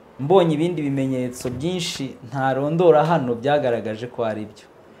mbonye ibindi bimenyetso byinshi ntarondora hano byagaragaje ko ari byo,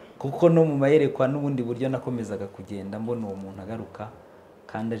 kuko no mu mayerekwa n'ubundi buryo nakomezaga kugenda mbona uwo muntu agaruka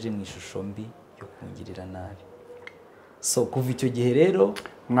kandi aje mu ishusho mbi yo kungirira nabi. So kuva icyo gihe rero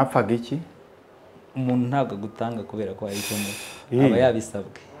mwapfaga iki? Umuntu ntabwo agutanga kubera ko ari cyo aba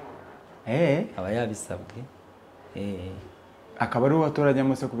yabisabwe, aba yabisabwe, akaba ari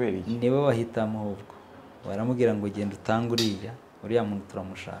watoranyamo se kubera iki? Nibo bahitamo, ahubwo baramubwira ngo genda utange uriya muntu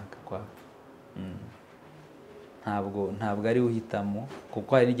turamushaka kwa. Ntabwo ari uhitamo,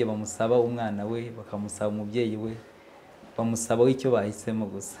 kuko hari n'igihe bamusaba umwana we, bakamusaba umubyeyi we, bamusaba icyo bahisemo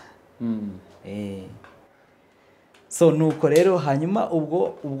gusa. so nuko rero hanyuma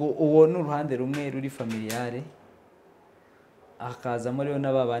ubwo uwo ni uruhande rumwe ruri familiare, hakazamo rero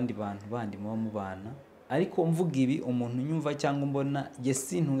n'abandi bantu bandi muba mubana. Ariko mvuga ibi umuntu nyumva cyangwa mbona jye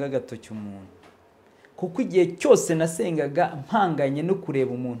sintunga agatoki umuntu, kuko igihe cyose nasengaga mpanganye no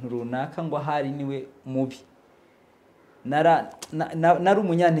kureba umuntu runaka ngo ahari niwe mubi, nari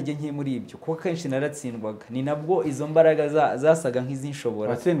umunyantege nke muri ibyo, kuko kenshi naratsindwaga. Ni nabwo izo mbaraga zasaga nk'izinshobora.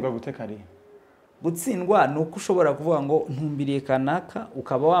 watsindwa gute kari? Gutsindwa ni uko ushobora kuvuga ngo ntumbiriye kanaka,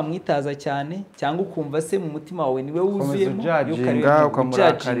 ukaba wamwitaza cyane, cyangwa ukumva se mu mutima wawe niwe wuzuyemo,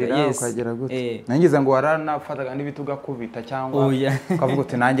 ukamurakarira ukagera gute. Nangize ngo waranafataga n'ibiti ugakubita cyangwa ukavuga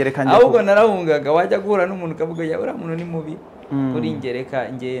uti nanjye reka njye. Ahubwo narahungaga, wajya guhura n'umuntu ukavuga ya uriya muntu ni mubi, kuri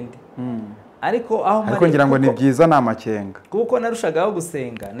ngereka ngende. Ariko ngira ngo ni byiza ni amakenga, kuko narushagaho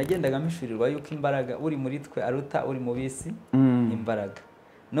gusenga nagendaga mpishurirwa yuko imbaraga uri muri twe aruta uri mu bisi imbaraga.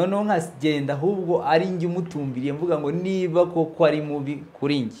 Noneho nkagenda ahubwo ari njye umutumbiriye mvuga ngo niba koko ari mubi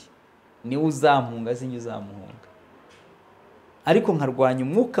kuri njye niwe uzampunga, sinjye uzamuhunga. Ariko nkarwanya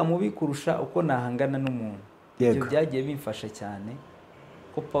umwuka mubi kurusha uko nahangana n'umuntu. Ibyo byagiye bimfasha cyane,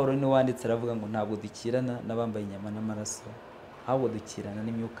 ko Paulo ni wanditse aravuga ngo ntabwo dukirana n'abambaye inyama n'amaraso, ahubwo dukirana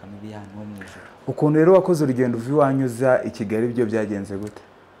n'imyuka mibi y'ahantu ho mu ijuru. Ukuntu rero wakoze urugendo uva iwanyu uza i Kigali, byo byagenze gute?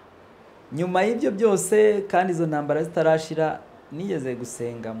 Nyuma y'ibyo byose kandi izo ntambara zitarashira, nigeze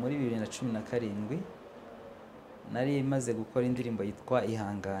gusenga muri 2017. Nari maze gukora indirimbo yitwa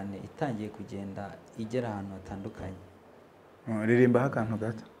Ihangane, itangiye kugenda igera ahantu hatandukanye. Ririmba akantu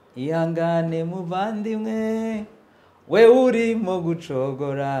gato. Ihangane muvandimwe, we urimo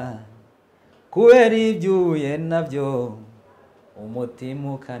gucogora, kubera ibyuye nabyo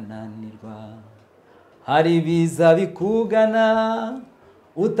umutima ukananirwa. Hari biza bikugana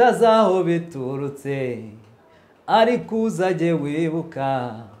utazaho biturutse, ariko uzajye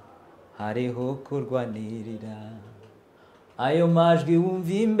wibuka hariho kurwanirira. Ayo majwi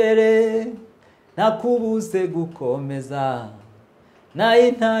wumva imbere ntakubuze gukomeza, nayo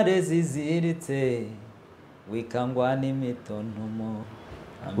intare ziziritse wikangwa n'imitontomo.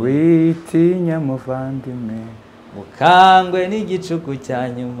 Witinya muvandimwe, ukangwe n'igicuku cya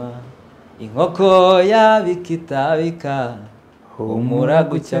nyuma, inkoko yabikitabika, humura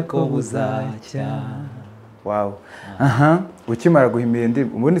gucya ko buzacya. Wow. Ukimara guhimbira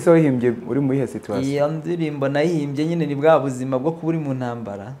indirimbo, ubundi se wahimbye uri muri ihe situation? Iyo ndirimbo nayihimbye nyine ni bwa buzima bwo kuba uri mu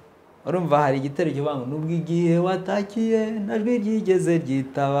ntambara. Urumva hari igitero kibango nubwo igihe watakiye najwi ryigeze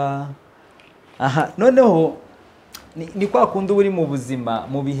ryitaba. Noneho ni kwa kundi uri mu buzima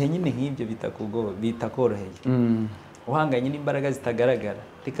mu bihe nyine nk'ibyo bitakoroheye. Uhanganye n'imbaraga zitagaragara.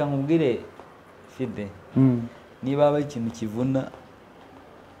 Reka nkubwire Fide, niba aba ikintu kivuna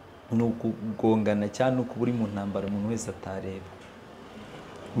nukugongana cyane uko uri mu ntambara umuntu wese atareba.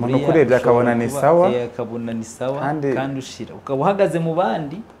 Umuntu kurebye akabona ni sawa, akabona ni sawa kandi ushira. Ukaba uhagaze mu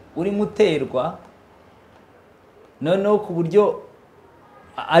bandi uri muterwa, noneho ku buryo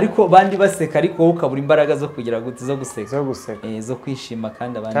ariko bandi baseka, ariko wowe ukabura imbaraga zo kugira gute zo guseka, zo kwishima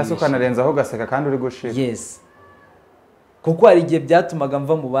kandi abandi cyase ukanarenza aho gaseka kandi uri gushira. Yes, kuko hari igihe byatumaga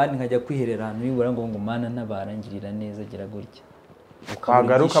mva mu bandi nkajya kwiherera ahantu bibura ngo Mana ntabarangirira neza gira gutya,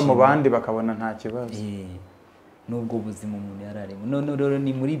 ukagaruka mu bandi bakabona nta kibazo. Nubwo ubuzima umuntu yararimo. None rero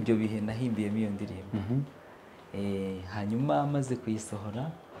ni muri ibyo bihe nahimbiyemo iyo ndirimbo. Hanyuma maze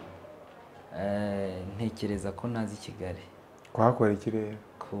kuyisohora, ntekereza ko nazi Kigali. Kuhakora ikirere,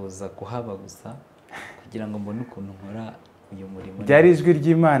 kuza kuhaba gusa kugira ngo mbone ukuntu nkora uyu murimo. Byari ijwi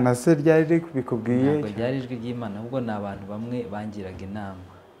ry'Imana se ryari bikubwiye? Ntabwo ryari ijwi ry'Imana, ahubwo ni abantu bamwe bangiraga inama,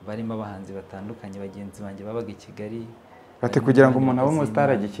 barimo abahanzi batandukanye bagenzi banjye babaga i Kigali. Bate kugira ngo umuntu abe umustar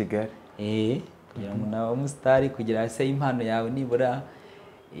ajye i Kigali. Kugira ngo nawe umustar, kugira se impano yawe nibura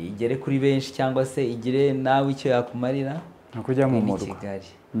igere kuri benshi cyangwa se igire nawe icyo yakumarira, kujya mu murwa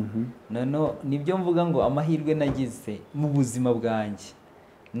Kigali. Noneho nibyo mvuga ngo amahirwe nagize mu buzima bwanjye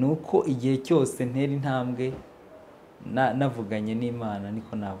nuko igihe cyose ntera intambwe navuganye n'Imana,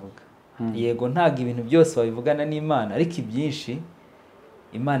 niko navuga. Yego ntago ibintu byose babivugana n'Imana, ariko ibyinshi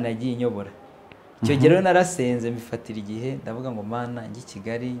Imana yagiye inyobora. Icyo gihe rero narasenze mbifatira igihe, ndavuga ngo Mana njye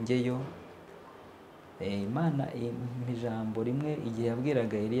Kigali njyeyo. Imana ijambo rimwe igihe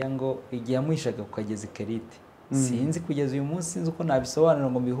yabwiraga Eliya ngo igihe yamwishaga kukageza Keriti. Sinzi kugeza uyu munsi sinzi uko nabisobanura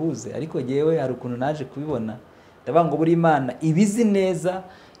ngo mbihuze, ariko jewe hari ukuntu naje kubibona. Ndavuga ngo buri Imana ibizi neza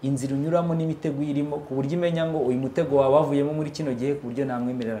inzira unyuramo n'imitego irimo, ku buryo imenya ngo uyu mutego wabavuyemo muri kino gihe, ku buryo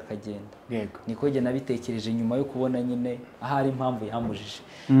namwemerera akagenda. Niko jye nabitekereje nyuma yo kubona nyine ahari impamvu yambujije.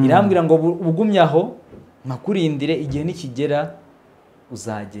 Irambwira ngo ugumye aho nkakurindire, igihe nikigera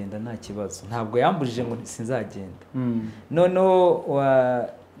uzagenda nta kibazo. Ntabwo yambujije ngo sinzagenda. Noneho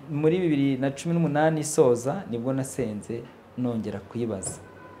muri 2018 isoza nibwo nasenze nongera kuyibaza,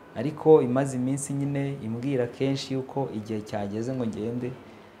 ariko imaze iminsi nyine imbwira kenshi yuko igihe cyageze ngo ngende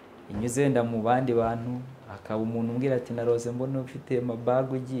inyuze wenda mu bandi bantu, akaba umuntu umbwira ati naroze mbona ufite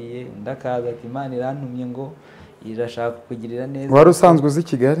amabaga ugiye, undi akaza ati Imana irantumye ngo irashaka kukugirira neza. Wari usanzwe uzi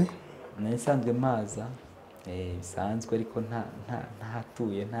Kigali? Nari nsanzwe mpaza bisanzwe, ariko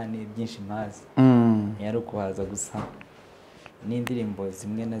ntahatuye, nta byinshi mpazi. Yari ukuhaza gusa n'indirimbo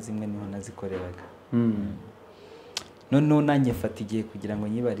zimwe na zimwe niho nazikoreraga. Noneho nanjye mfata igihe kugira ngo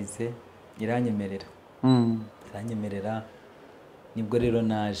nyibarize, iranyemerera. Iranyemerera nibwo rero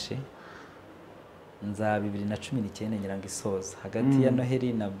naje nza 2019 ngira ngo isoza hagati ya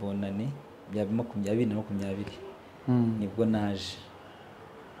Noheli na Bonane bya 2020 nibwo naje.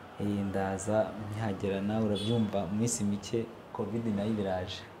 Ndaza nkihagera nawe urabyumva mu minsi mike covid nayo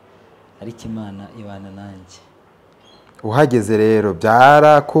biraje, ariko Imana ibana nanjye. Uhageze rero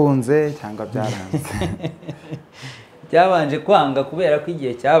byarakunze cyangwa byaranze? Byabanje kwanga kubera ko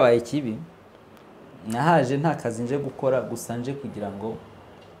igihe cyabaye kibi. Nahaje nta kazi nje gukora, gusa nje kugira ngo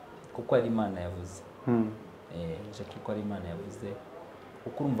kuko ari Imana yavuze. Nje kuko ari Imana yavuze.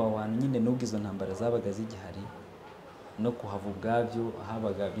 Kuko urumva abantu nyine nubwo izo ntambara zabaga zigihari no kuhava ubwabyo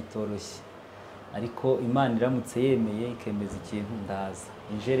habaga bitoroshye, ariko Imana iramutse yemeye ikemeza ikintu ndaza.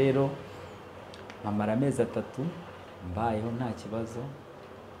 Nje rero mpamara amezi 3 mbayeho nta kibazo,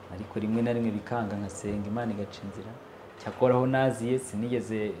 ariko rimwe na rimwe bikanga nkasenga Imana igaca inzira. Cyakoraho naziye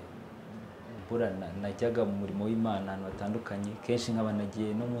sinigeze mbura, najyaga mu murimo w'Imana ahantu hatandukanye, kenshi nkaba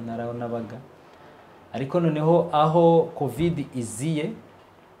nagiye no mu ntara aho nabaga. Ariko noneho aho covid iziye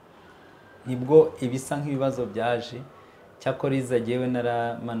nibwo ibisa nk'ibibazo byaje. Cyakora iza jyewe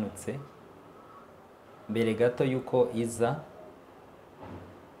naramanutse mbere gato yuko iza,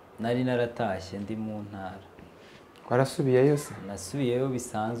 nari naratashye ndi mu ntara. Warasubiyeyo se? Nasubiyeyo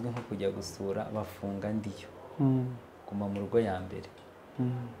bisanzwe nko kujya gusura, bafunga ndiyo guma mu rugo ya mbere.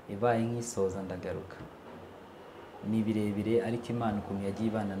 Ibaye nk'isoza ndagaruka. Ni birebire, ariko Imana ukuntu yagiye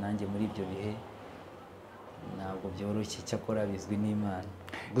ibana nanjye muri ibyo bihe ntabwo byoroshye, cyakora bizwi n'Imana.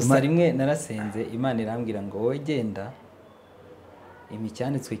 Gusa rimwe narasenze Imana irambwira ngo wowe genda,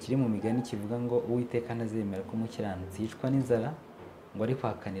 imicyanditswe kiri mu migani kivuga ngo Uwiteka ntazemera ko umukiranutsi yicwa n'inzara, ngo ari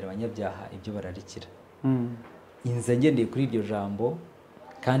kwakanira abanyabyaha ibyo bararikira. Inza ngendeye kuri iryo jambo,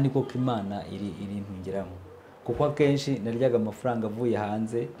 kandi koko Imana iri ntungiramo. Kuko akenshi naryaga amafaranga avuye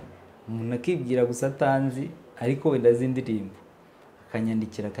hanze, umuntu akibwira gusa atanzi, ariko wenda azi indirimbo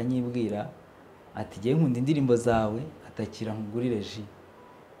akanyandikira akanyibwira ati ngiye nkunda indirimbo zawe, atakira nkugurire ji.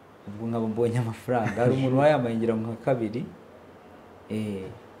 Ubwo nkaba mbonye amafaranga. Hari umuntu wayamaye ngira ngo 2,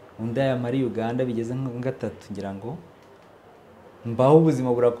 undi yamari Uganda bigeze nka 3 ngira ngo, mbaho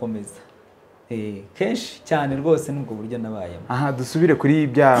ubuzima burakomeza. Kenshi cyane rwose nubwo buryo nabayemo. Aha dusubire kuri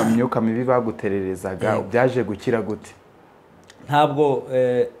bya myuka mibi bagutererezaga, byaje gukira gute? Ntabwo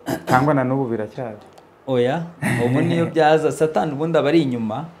cyangwa na n'ubu biracyari? Oya, ubu niyo byaza. Satani ubundi aba ari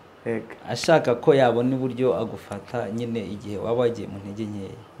inyuma ashaka ko yabona uburyo agufata nyine igihe waba wagiye mu ntege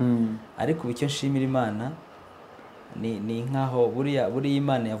nkeya. Ariko icyo nshimira Imana ni nkaho buriya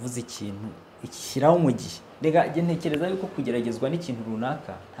Imana yavuze ikintu ikishyiraho mu gihe. Rega njye ntekereza yuko kugeragezwa n'ikintu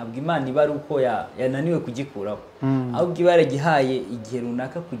runaka ntabwo Imana iba ari uko yananiwe kugikuraho, ahubwo iba yaragihaye igihe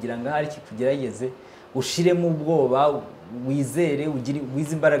runaka kugira ngo ahari kikugerageze ushiremo ubwoba, wizere,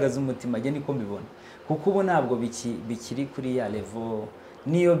 wize imbaraga z'umutima. Njye niko mbibona, kuko ubu ntabwo bikiri kuri ya level,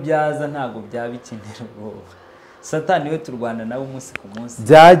 niyo byaza ntabwo byabikenera ubwoba. Satani we turwana nawe umunsi ku munsi.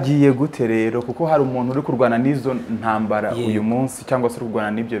 Byagiye gute rero? Kuko hari umuntu uri kurwana n'izo ntambara uyu munsi, cyangwa se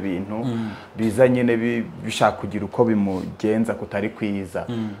kurwana n'ibyo bintu biza nyine bishaka kugira uko bimugenza kutari kwiza.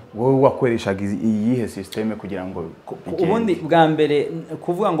 Wowe wakoreshaga iyihe systeme kugira ngo ubundi bwa mbere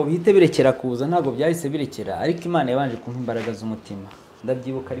kuvuga ngo bihite birekera kuza ntabwo byahise birekera, ariko Imana yabanje kumpa imbaraga z'umutima.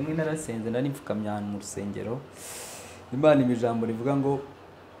 Ndabyibuka rimwe narasenze, nari mfukamye ahantu mu rusengero, Imana ijambo rivuga ngo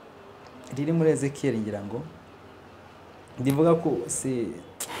riri muri Ezekiel ngira ngo ndivuga ko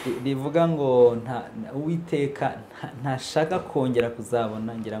rivuga ngo Uwiteka ntashaka kongera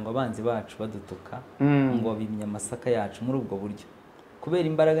kuzabona ngira ngo abanzi bacu badutuka ngo bimye amasaka yacu muri ubwo buryo. Kubera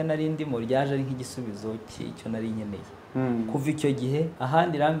imbaraga nari ndimo ryaje ari nk'igisubizo cy'icyo nari nkeneye. Kuva icyo gihe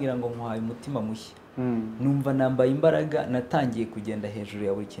ahandi rambwira ngo nkuhaye umutima mushya. Numva nambaye imbaraga, natangiye kugenda hejuru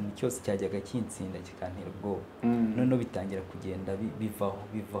ya buri kintu cyose cyajyaga kinsinda kikantera ubwoba. Noneho bitangira kugenda bivaho.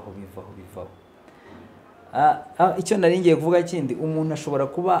 Icyo nari ngiye kuvuga kindi, umuntu ashobora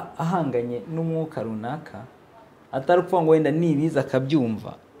kuba ahanganye n'umwuka runaka, atari kuvuga ngo wenda nibiza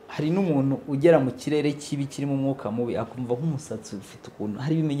akabyumva, hari n'umuntu ugera mu kirere kibi kirimo umwuka mubi akumva nk'umusatsi ufite ukuntu,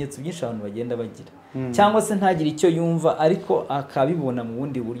 hari ibimenyetso byinshi abantu bagenda bagira, cyangwa se ntagire icyo yumva ariko akabibona mu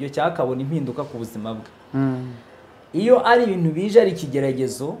bundi buryo, cyangwa akabona impinduka ku buzima bwe. Iyo ari ibintu bije ari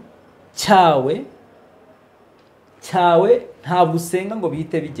ikigeragezo cyawe ntabwo usenga ngo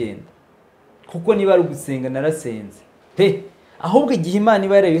bihite bigenda, kuko niba ari ugusenga narasenze pe, ahubwo igihe Imana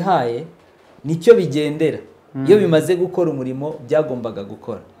iba yarabihaye nicyo bigendera. Iyo bimaze gukora umurimo byagombaga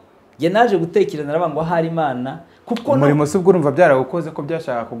gukora, njye naje gutekereza naravuga ngo hari Imana, kuko umurimo se ubwo urumva byaragukoze ko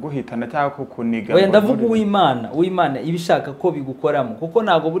byashaka kuguhitana cyangwa kukuniga. Wenda ndavuga uw'Imana iba ishaka ko bigukoramo, kuko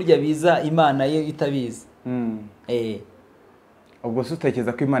ntabwo burya biza Imana yo itabizi. Ubwo se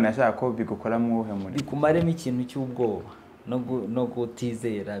utekereza ko Imana yashaka ko bigukoramo uwuhe muri? Bikumaremo ikintu cy'ubwoba no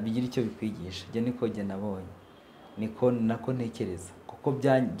gutizera, bigira icyo bikwigisha. Njye niko njye nabonye, nako ntekereza, kuko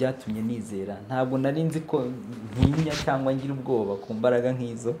byatumye nizera. Ntabwo nari nzi ko ntinya cyangwa ngira ubwoba ku mbaraga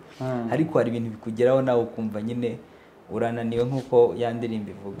nk'izo, ariko hari ibintu bikugeraho nawe ukumva nyine urananiwe nk'uko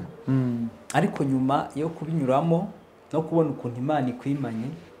yandirimba ivuga. Ariko nyuma yo kubinyuramo no kubona ukuntu Imana ikwimanye,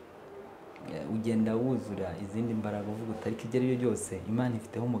 ugenda wuzura izindi mbaraga, uvuga uti ariko ibyo ari byo byose Imana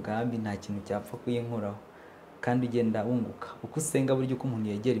ifiteho umugambi, nta kintu cyapfa kuyinkoraho, kandi ugenda wunguka. Uko usenga buryo uko umuntu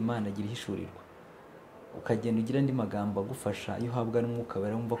yegera Imana agira ihishurirwa, ukagenda ugira andi magambo agufasha, iyo uhabwa n'Umwuka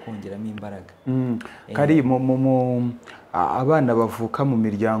wera wumva kongeramo imbaraga. Kari abana bavuka mu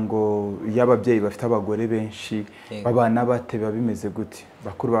miryango y'ababyeyi bafite abagore benshi, babana bate, biba bimeze gute?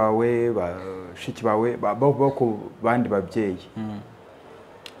 Bakuru bawe, bashiki bawe, bo ku bandi babyeyi,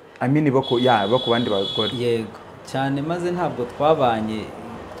 bo ku bandi bagore? Yego cyane, maze ntabwo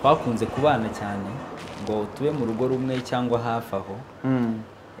twakunze kubana cyane ngo tube mu rugo rumwe cyangwa hafi aho,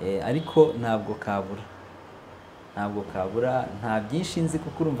 ariko ntabwo kabura nta byinshi nzi,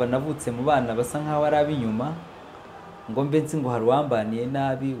 kuko urumva navutse mu bana basa nkaho ari ab'inyuma, ngo mbe nzi ngo hari uwambaniye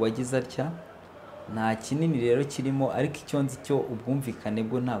nabi wagize atya, nta kinini rero kirimo. Ariko icyo nzi cyo ubwumvikane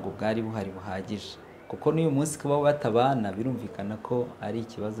bwo ntabwo bwari buhari buhagije, kuko n'uyu munsi kuba batabana birumvikana ko ari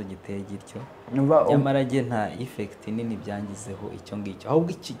ikibazo giteye gityo. Nyamara njye nta effect nini byangizeho icyo ngicyo,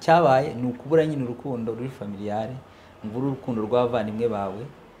 ahubwo cyabaye ni ukubura nyine urukundo ruri familiare, nguru urukundo rw'abavandimwe bawe,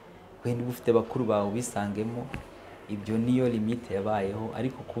 wenda ufite bakuru bawe bisangemo. Ibyo niyo limite yabayeho,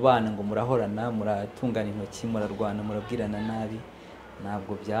 ariko kubana ngo murahorana, muratungana intoki, murarwana, murabwirana nabi,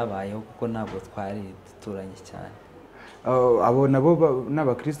 ntabwo byabayeho, kuko ntabwo twari duturanye cyane. Abo nabo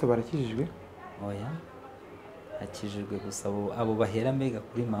n'abakristo barakijijwe? Oya, akijijwe gusa abo bahera mbega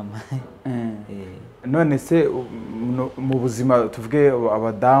kuri mama. None se mu buzima tuvuge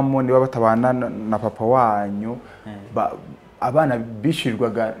abadamu niba batabana na papa wanyu, abana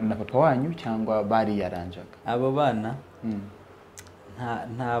bishirwaga na papa wanyu cyangwa bariyaranjaga? Abo bana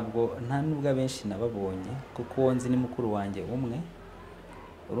nta nubwo abenshi nababonye, kuko nzi ni mukuru wanjye umwe.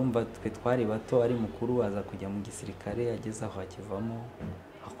 Urumva twe twari bato, ari mukuru aza kujya mu gisirikare, ageze aho akivamo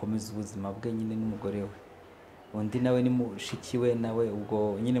akomeza ubuzima bwe nyine n'umugore we. Undi nawe ni mushiki we, nawe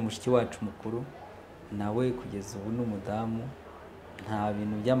ubwo nyine mushiki wacu mukuru nawe kugeza ubu n'umudamu. Nta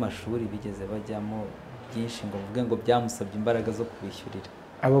bintu by'amashuri bigeze bajyamo byinshi ngo mvuge ngo byamusabye imbaraga zo kubishyurira.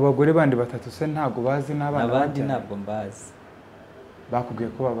 Abo bagore bandi batatu se ntago bazi n'abana? Abandi ntabwo mbazi. Bakubwiye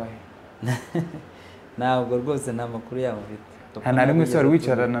ko babahe? Ntabwo rwose nta makuru yabo mfite. Nta rimwe se wari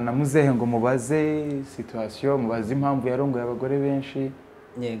wicarana na muzehe ngo mubaze situation, mubaze impamvu yarongoye abagore benshi?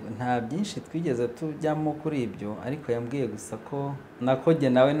 Yego, nta byinshi twigeze tujyamo kuri ibyo, ariko yambwiye gusa ko nakoge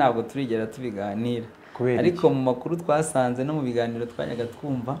nawe ntabwo turigera tubiganira. Ariko mu makuru twasanze no mu biganiro twajyaga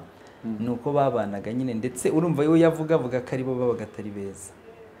twumva, nuko babanaga nyine, ndetse urumva yo yavuga ko ari bo babaga atari beza.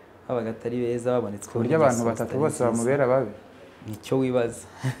 Babaga atari beza, babonetse ku buryo abantu batatu bose bamubera babi. Nicyo wibaza.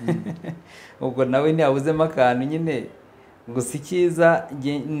 Ubwo nawe ntiyabuzemo akantu nyine. Gusa icyiza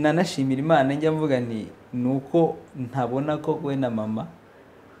nanashimira Imana, njya mvuga nti nuko ntabona ko we na mama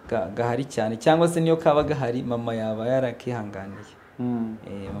gahari cyane, cyangwa se niyo kaba gahari mama yaba yarakihanganiye.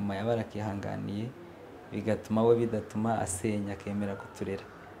 Mama yaba yarakihanganiye, bigatuma we bidatuma asenya, akemera kuturera.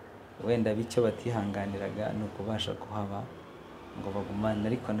 Wenda bityo batihanganiraga ni ukubasha kuhaba ngo bagumane.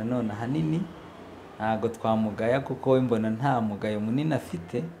 Ariko nanone ahanini ntabwo twamugaya, kuko we mbona nta mugayo munini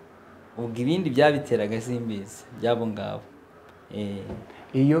afite. Ubwo ibindi byabiteraga simbizi byabo ngabo.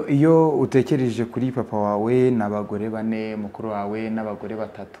 Iyo utekereje kuri papa wawe n'abagore 4, mukuru wawe n'abagore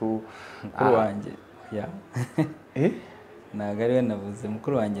 3, mukuru wanjye ntabwo ari we navuze,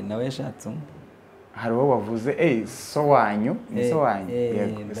 mukuru wanjye nawe yashatse umwe. Hari uwo wavuze so wanyu? So wanyu?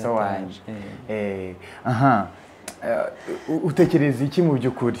 Yego, so wanyu. Aha, utekereza iki mu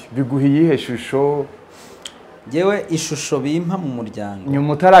by'ukuri? Biguha iyihe shusho? Jewe ishusho bimpa mu muryango.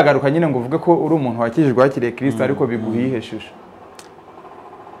 Nyuma utaragaruka nyine ngo uvuge ko uri umuntu wakijijwe wakiriye Kristo, ariko biguha iyihe shusho?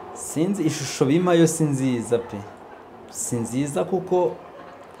 sinzi ishusho bimayo si nziza pe, si nziza kuko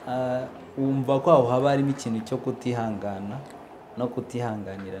wumva ko aho haba harimo ikintu cyo kutihangana no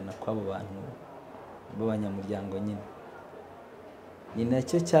kutihanganirana kw'abo bantu b'abanyamuryango nyine. Ni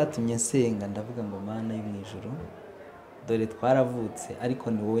nacyo cyatumye nsenga ndavuga ngo Mana yo mu ijuru, dore twaravutse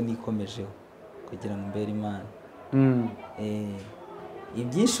ariko ni wowe nikomejeho kugira ngo mbere Imana.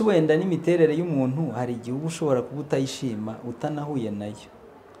 Ibyinshi wenda n'imiterere y'umuntu hari igihe uba ushobora kuba utayishima utanahuye nayo,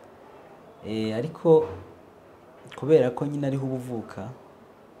 ariko kubera ko nyine ariho ubuvuka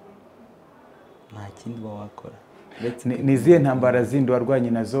nta kindi uba wakora. Ni izihe ntambara zindi warwanye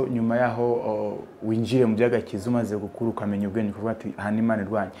nazo nyuma yaho winjire mu by'agakiza umaze gukura ukamenya ubwenge kuvuga ati aha ni Imana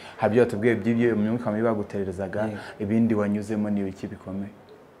irwanya? Habyo watubwiye by'ibyo imyuka mibi bagutererezaga, ibindi wanyuzemo ni iki bikomeye?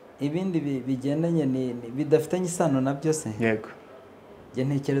 Ibindi bigendanye bidafitanye isano na byose. Yego. Njye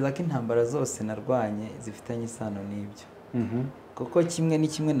ntekereza ko intambara zose narwanye zifitanye isano n'ibyo. Kuko kimwe ni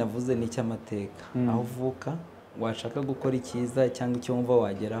kimwe navuze ni icy'amateka. Aho uvuka washaka gukora icyiza cyangwa icyo wumva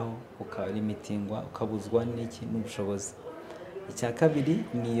wageraho ukarimitingwa ukabuzwa n'iki n'ubushobozi. Icya kabiri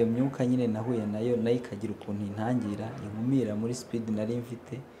ni iyo myuka nyine nahuye nayo ikagira ukuntu intangira inkumira muri speed nari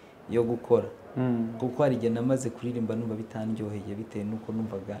mfite yo gukora. Kuko hari igihe namaze kuririmba numva bitandyoheye bitewe nuko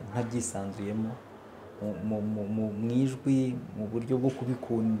numvaga ntabyisanzuyemo mu ijwi, mu buryo bwo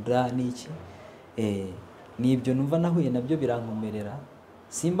kubikunda n'iki. Nibyo numva nahuye nabyo birankomerera.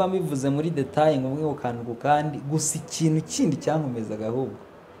 Simba mbivuze muri detail ngo mwe ukantu kandi gusa ikintu kindi cyankomezaga ahubwo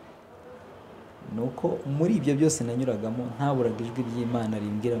nuko muri ibyo byose nanyuragamo ntaburaga ijwi ry'Imana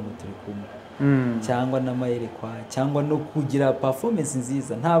rimbwira ngo turi kumwe, cyangwa n'amayerekwa cyangwa no kugira performance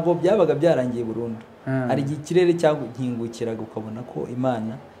nziza. Ntabwo byabaga byarangiye burundu. Hari ikirere cyankingukiraga ukabona ko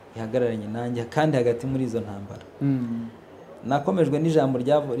Imana ihagararanye nanjye kandi hagati muri izo ntambara. Nakomejwe n'ijambo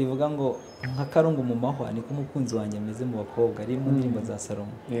rivuga ngo nka karungu mu mahwa niko umukunzi wanjye ameze mu bakobwa, riri mu ndirimbo za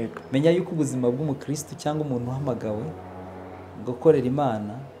Salomo. Menya yuko ubuzima bw'umukristo cyangwa umuntu uhamagawe gukorera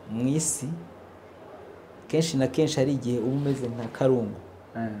Imana mu isi kenshi na kenshi hari igihe uba umeze nka karungu.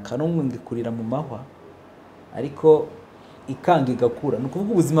 Karungu ngikurira mu mahwa ariko ikanga igakura. Ni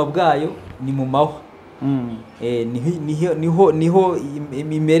ukuvuga ubuzima bwayo ni mu mahwa. Niho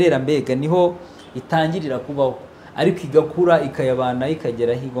imimerera mbega niho itangirira kubaho, ariko igakura ikayabana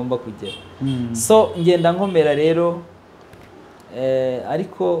ikagera aho igomba kugera. So ngenda nkomera rero,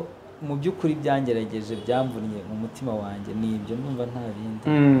 ariko mu by'ukuri byangerageje byamvunye mu mutima wanjye nibyo numva nta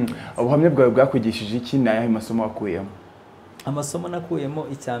bindi. Ubuhamya bwawe bwakugishije iki? N'ayahe masomo wakuyemo? Amasomo nakuyemo,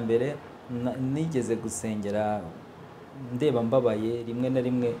 icya mbere nigeze gusengera ndeba mbabaye rimwe na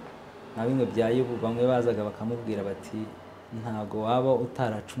rimwe nka bimwe bya Yobu. Bamwe bazaga bakamubwira bati ntago waba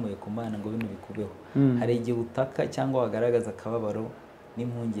utaracumuye ku Mana ngo bino bikubeho. Hari igihe utaka cyangwa wagaragaza akababaro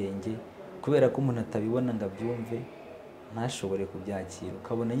n'impungenge kubera ko umuntu atabibona ngo abyumve ntashobore kubyakira,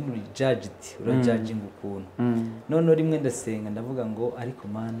 ukabona nyine uri judged, urajudginga ukuntu. None rimwe ndasenga ndavuga ngo ariko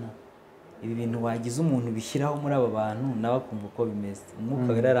Mana, ibi bintu wagize umuntu bishyiraho muri aba bantu nawe akumva uko bimeze.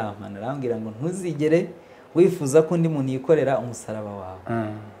 Umwuka wera arampana arambwira ngo ntuzigere wifuza ko undi muntu yikorera umusaraba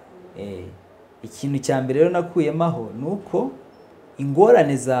wawe. Ikintu cya mbere rero nakuyemo aho nuko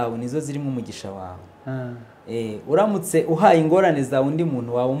ingorane zawe nizo zirimo umugisha wawe. Uramutse uhaye ingorane zawe undi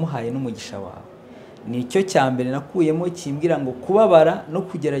muntu wawe umuhaye n'umugisha wawe. Nicyo cya mbere nakuyemo kimbwira ngo kubabara no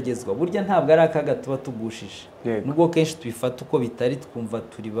kugeragezwa burya ntabwo ari akaga tuba tugushije. Nubwo kenshi tubifata uko bitari, twumva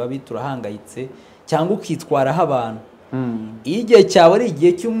turi babi, turahangayitse cyangwa ukitwaraho abantu. Iyo igihe cyawe ari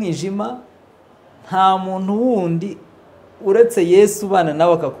igihe cy'umwijima, nta muntu wundi uretse Yesu ubana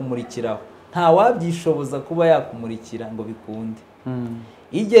nawe akakumurikiraho. Nta wabyishoboza kuba yakumurikira ngo bikunde.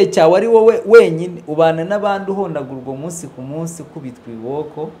 Igihe cyawe ari wowe wenyine, ubana n'abandi uhondagurwa umunsi ku munsi kubitwa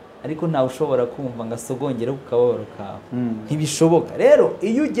iboko, ariko ntawe ushobora kumva ngo asogongere ku kababaro kawe. Ntibishoboka. Rero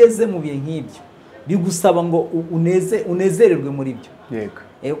iyo ugeze mu bihe nk'ibyo bigusaba ngo unezererwe muri byo.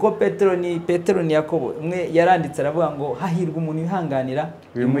 Ko Petero ni Yakobo umwe yaranditse aravuga ngo hahirwa umuntu yihanganira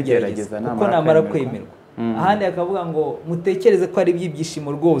bimugerageza kuko namara kwemerwa. Ahandi akavuga ngo mutekereze ko ari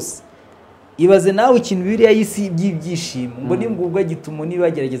ibyishimo rwose. Ibaze nawe ikintu Bibiliya y'isi by'ibyishimo ngo nimubwo gituma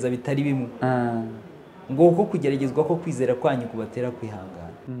nibagerageza bitari bimwe. Ngo uko kugeragezwa ko kwizera kwanyu kubatera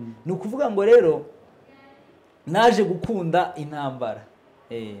kwihangana. Ni ukuvuga ngo rero naje gukunda intambara.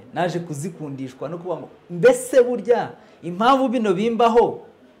 Naje kuzikundishwa no kuvuga ngo mbese burya impamvu bino bimbaho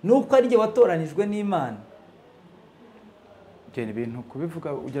nuko ari jye watoranijwe n'Imana. Ibintu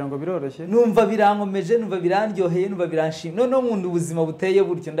kubivuga ugira ngo biroroshye, numva birankomeje, numva birandyoheye, numva biranshimye. None nkunda ubuzima buteye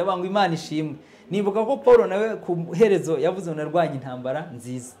buryo, ndavuga ngo Imana ishimwe. Nibuka ko Paulo nawe ku herezo yavuze ngo narwanye intambara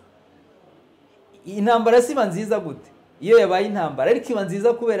nziza. Intambara siba nziza gute iyo yabaye intambara, ariko iba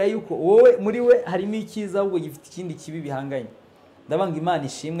nziza kubera yuko wowe muri we harimo icyiza ahubwo gifite ikindi kibi bihanganye. ndabanga Imana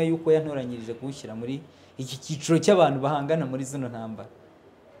ishimwe yuko yantoranyirije kuwushyira muri iki cyiciro cy'abantu bahangana muri zino ntambara.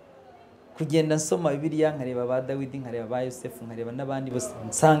 Kugenda nsoma Bibiliya nkareba ba Dawidi, nkareba ba Yosefu, nkareba n'abandi bose,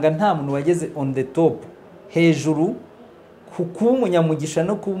 nsanga nta muntu wageze on the top hejuru kuba umunyamugisha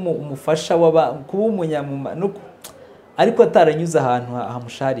no kuba umufasha kuba umunyamuma ariko ataranyuze ahantu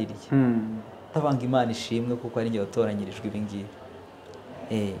hamushaririye. Ndabanga Imana ishimwe kuko ari njye watoranyirijwe ibi ngibi.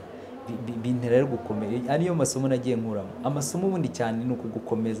 Bintera rero gukomera, ariyo masomo nagiye nkuramo. Amasomo ubundi cyane ni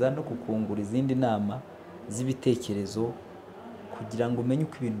ukugukomeza no kukungura izindi nama z'ibitekerezo kugira ngo umenye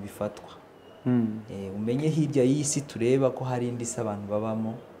uko ibintu bifatwa. Umenye hirya y'isi tureba ko hari indi si abantu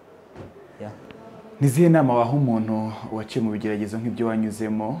babamo. Nizihe nama waha umuntu waciye mu bigeragezo nk'ibyo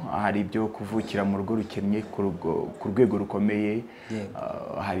wanyuzemo? Hari ibyo kuvukira mu rugo rukennye ku rwego rukomeye,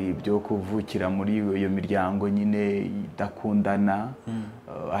 hari ibyo kuvukira muri iyo miryango nyine idakundana,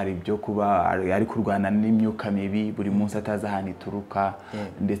 hari ibyo kuba ari kurwana n'imyuka mibi buri munsi atazi ahantu ituruka,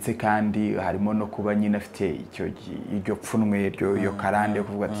 ndetse kandi harimo no kuba nyine afite iryo pfunwe, iyo karande yo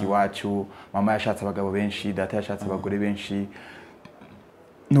kuvuga ati iwacu mama yashatse abagabo benshi, data yashatse abagore benshi.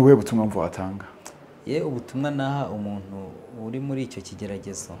 Ni ubuhe butumwa mva watanga? Ubutumwa naha umuntu uri muri icyo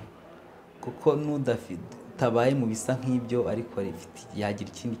kigeragezo, kuko n'udatabaye mu bisa nk'ibyo ariko yagira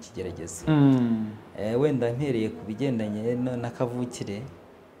ikindi kigeragezo. Wenda mpereye ku bigendanye n'akavukire,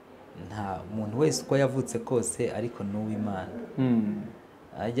 nta muntu wese uko yavutse kose ariko n'uw'Imana.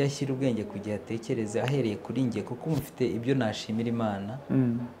 Ajya ashyira ubwenge ku gihe atekereze ahereye kuri njye, kuko mufite ibyo nashimira Imana.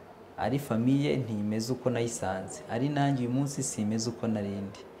 Ari famiye ntimeze uko nayisanze, ari nanjye uyu munsi simeze uko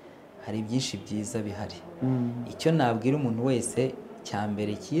narindi. Hari byinshi byiza bihari. Icyo nabwira umuntu wese cya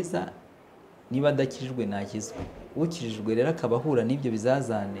mbere cyiza, niba adakijijwe nakizwe. Ukijijwe rero akaba ahura n'ibyo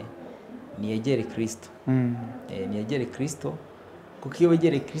bizazane, niyegere Kristo. Niyegere Kristo, kuko iyo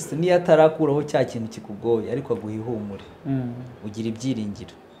wegereye Kristo niyo atarakuraho cya kintu kikugoye ariko aguha ihumure, ugira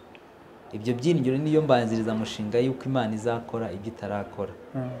ibyiringiro. Ibyo byiringiro niyo mbanziriza mushinga yuko Imana izakora ibyo itarakora.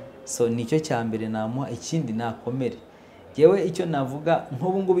 So nicyo cya mbere namuha. Ikindi nakomere. Yewe icyo navuga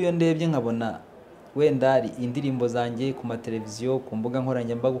nk'ubu ngubu iyo ndebye nkabona wenda ari indirimbo zanjye ku mateleviziyo, ku mbuga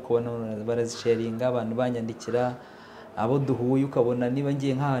nkoranyambaga, ukabona barazisharinga, abantu banyandikira, abo duhuye ukabona niba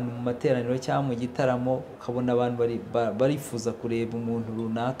ngiye nk'ahantu mu materaniro cyangwa mu gitaramo, ukabona abantu barifuza kureba umuntu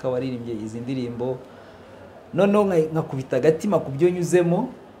runaka waririmbye izi ndirimbo. Noneho nkakubita agatima ku byo nyuzemo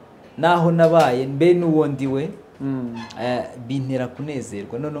naho nabaye mbe n'uwo ndiwe, bintera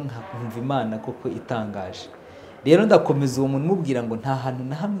kunezerwa. Noneho nkumva Imana koko itangaje. Rero ndakomeza uwo muntu mubwira ngo nta hantu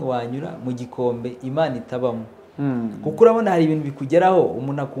na hamwe wanyura mu gikombe Imana itabamo. Kuko urabona hari ibintu bikugeraho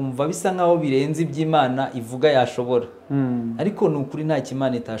umuntu akumva bisa nkaho birenze iby'Imana ivuga yashobora. Ariko ni ukuri nta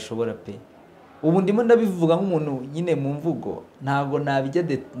kimana itashobora pe. Ubu ndimo ndabivuga nk'umuntu nyine mu mvugo, ntabwo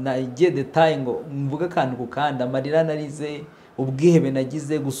nagiye detaye ngo mvuga akantu ku kandi. Amarira narize, ubwihebe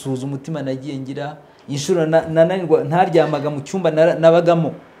nagize, gusuhuza umutima nagiye ngira, inshuro nananirwa ntaryamaga mu cyumba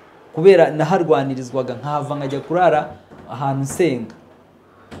nabagamo kubera naharwanirizwaga, nkava nkajya kurara ahantu nsenga.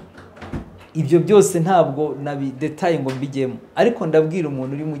 Ibyo byose ntabwo nabi detaye ngo mbigemo, ariko ndabwira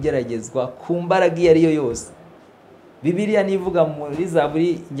umuntu uri mugeragezwa ku mbaraga iyo ari yo yose. Bibiliya nivuga muri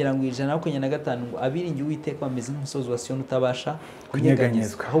Zaburi ngira ngo 125 ngo abiringiye Uwiteka bameze nk'umusozi wa Siyoni utabasha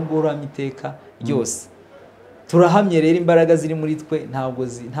kunyeganyezwa, ahubwo uramya iteka ryose. Turahamye rero imbaraga ziri muri twe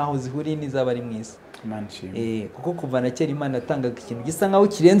ntaho zihuriye n'izaba ari mwisi. Kuko kuva na kera Imana yatangaga ikintu gisa nkaho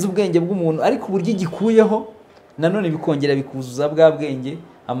kirenze ubwenge bw'umuntu, ariko uburyo igikuyeho nanone bikongera bikuzuza bwa bwenge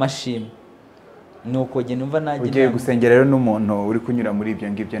amashimwe. Nuko genda umva najye ugiye gusengera rero n'umuntu uri kunyura muri ibyo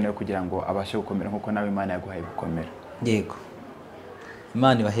ngibyo nayo kugira ngo abashe gukomera nkuko nawe Imana yaguhaye gukomera. Yego,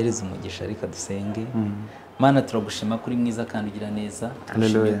 Imana ibahereze umugisha. Reka dusenge. Mana turagushima kuri mwiza kandi ugira neza.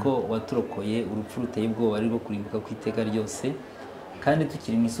 Tugushimiye ko waturokoye urupfu ruteye ubwoba ari rwo kurimbuka ku iteka ryose, kandi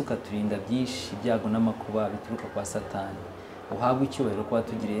tukiri mu isuka turinda byinshi ibyago n'amakuba bituruka kwa Satani. Uhabwe icyubahiro ko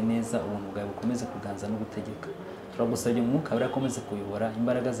watugiriye neza, ubuntu bwawe bukomeze kuganza no gutegeka. Turagusabye Umwuka wera akomeze kuyobora,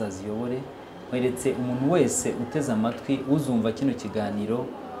 imbaraga zaziyobore. Weretse umuntu wese uteze amatwi uzumva kino kiganiro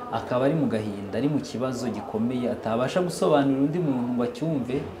akaba ari mu gahinda, ari mu kibazo gikomeye atabasha gusobanurira undi muntu ngo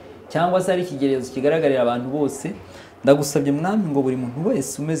acyumve, cyangwa se ari ikigerezo kigaragarira abantu bose. Ndagusabye Mwami ngo buri muntu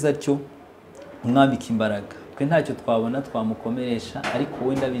wese umeze atyo umwambike imbaraga. Twe ntacyo twabona twamukomeresha, ariko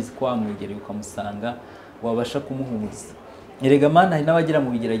wowe ndabizi ko wamwegereye ukamusanga wabasha kumuhumuriza. Erega Mana, hari n'abagira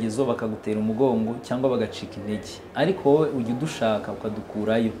mu bigeragezo bakagutera umugongo cyangwa bagacika intege, ariko wowe ujya udushaka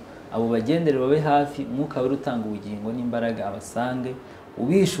ukadukurayo. Abo bagendere babe hafi, Umwuka wera utanga ubugingo n'imbaraga abasange,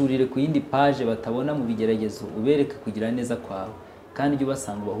 ubishurire ku yindi page batabona mu bigeragezo, ubereke kugira neza kwawe, kandi ujye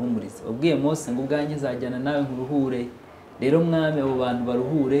ubasanga ubahumurize. Wabwiye Mose ngo ubwanjye nzajyana nawe nkuruhure. Rero Mwami, abo bantu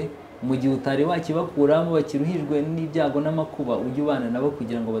baruhure mu gihe utari wakibakuramo bakiruhijwe n'ibyago n'amakuba ujye ubana nabo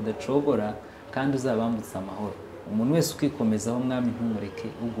kugira ngo badacogora kandi uzabambutse amahoro. Umuntu wese ukikomezaho mwami ntumureke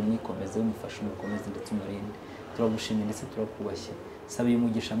ubwo umwikomeze umufashe umukomeze ndetse umurinde. Turagushimira ndetse turakubashye. Sabiye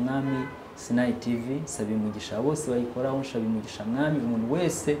umugisha mwami SINAI TV, sabiye umugisha bose bayikoraho, nshabiye umugisha mwami umuntu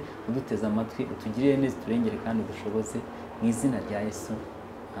wese uduteze amatwi, utugirire neza turengere kandi dushoboze mu izina rya Yesu.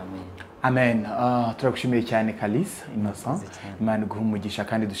 Amen. Amen. Turagushimiye cyane Kalisa Innocent. Imana iguhe umugisha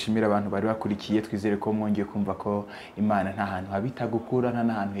kandi dushimira abantu bari bakurikiye, twizere ko mwongeye kumva ko Imana nta hantu habita gukura, nta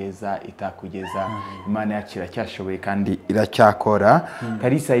n'ahantu heza itakugeza. Imana yacu iracyashoboye kandi iracyakora.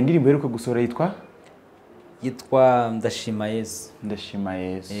 Kalisa, indirimbo iheruka gusohora yitwa Ndashima Yesu. Ndashima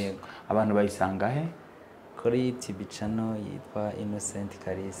Yesu. Yego. Abantu bayisanga he? Kuri TV channel yitwa Innocent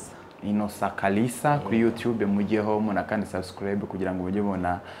Kalisa. Innocent Kalisa kuri YouTube, mujyeho muna kandi subscribe kugira ngo mujye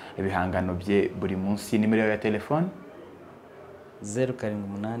mubona ibihangano bye buri munsi. Nimero ya telefone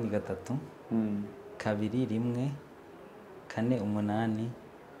 0783 21 48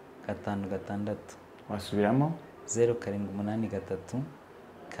 5 wasubiramo 0783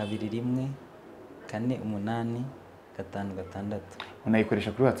 21 48 5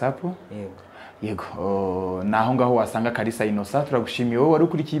 unayikoresha kuri WhatsApp? Yego. Yego, naho ngaho wasanga Kalisa Innocent. Turagushimiye wowe wari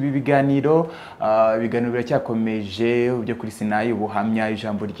ukurikiye ibi biganiro. Ibiganiro biracyakomeje byo kuri SINAI, ubuhamya,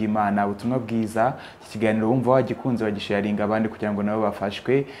 ijambo ry'Imana, ubutumwa bwiza. Iki kiganiro wumva wagikunze wagisharinga abandi kugira ngo nabo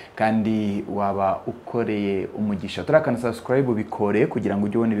bafashwe kandi waba ukoreye umugisha. Turakana subscribe bikore kugira ngo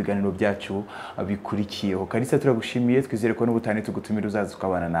ujye ubona ibiganiro byacu bikurikiyeho. Kalisa, turagushimiye, twizere ko n'ubutane tugutumira uzaza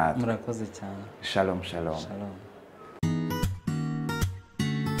ukabana natwe. Murakoze cyane. Shalom shalom. Shalom.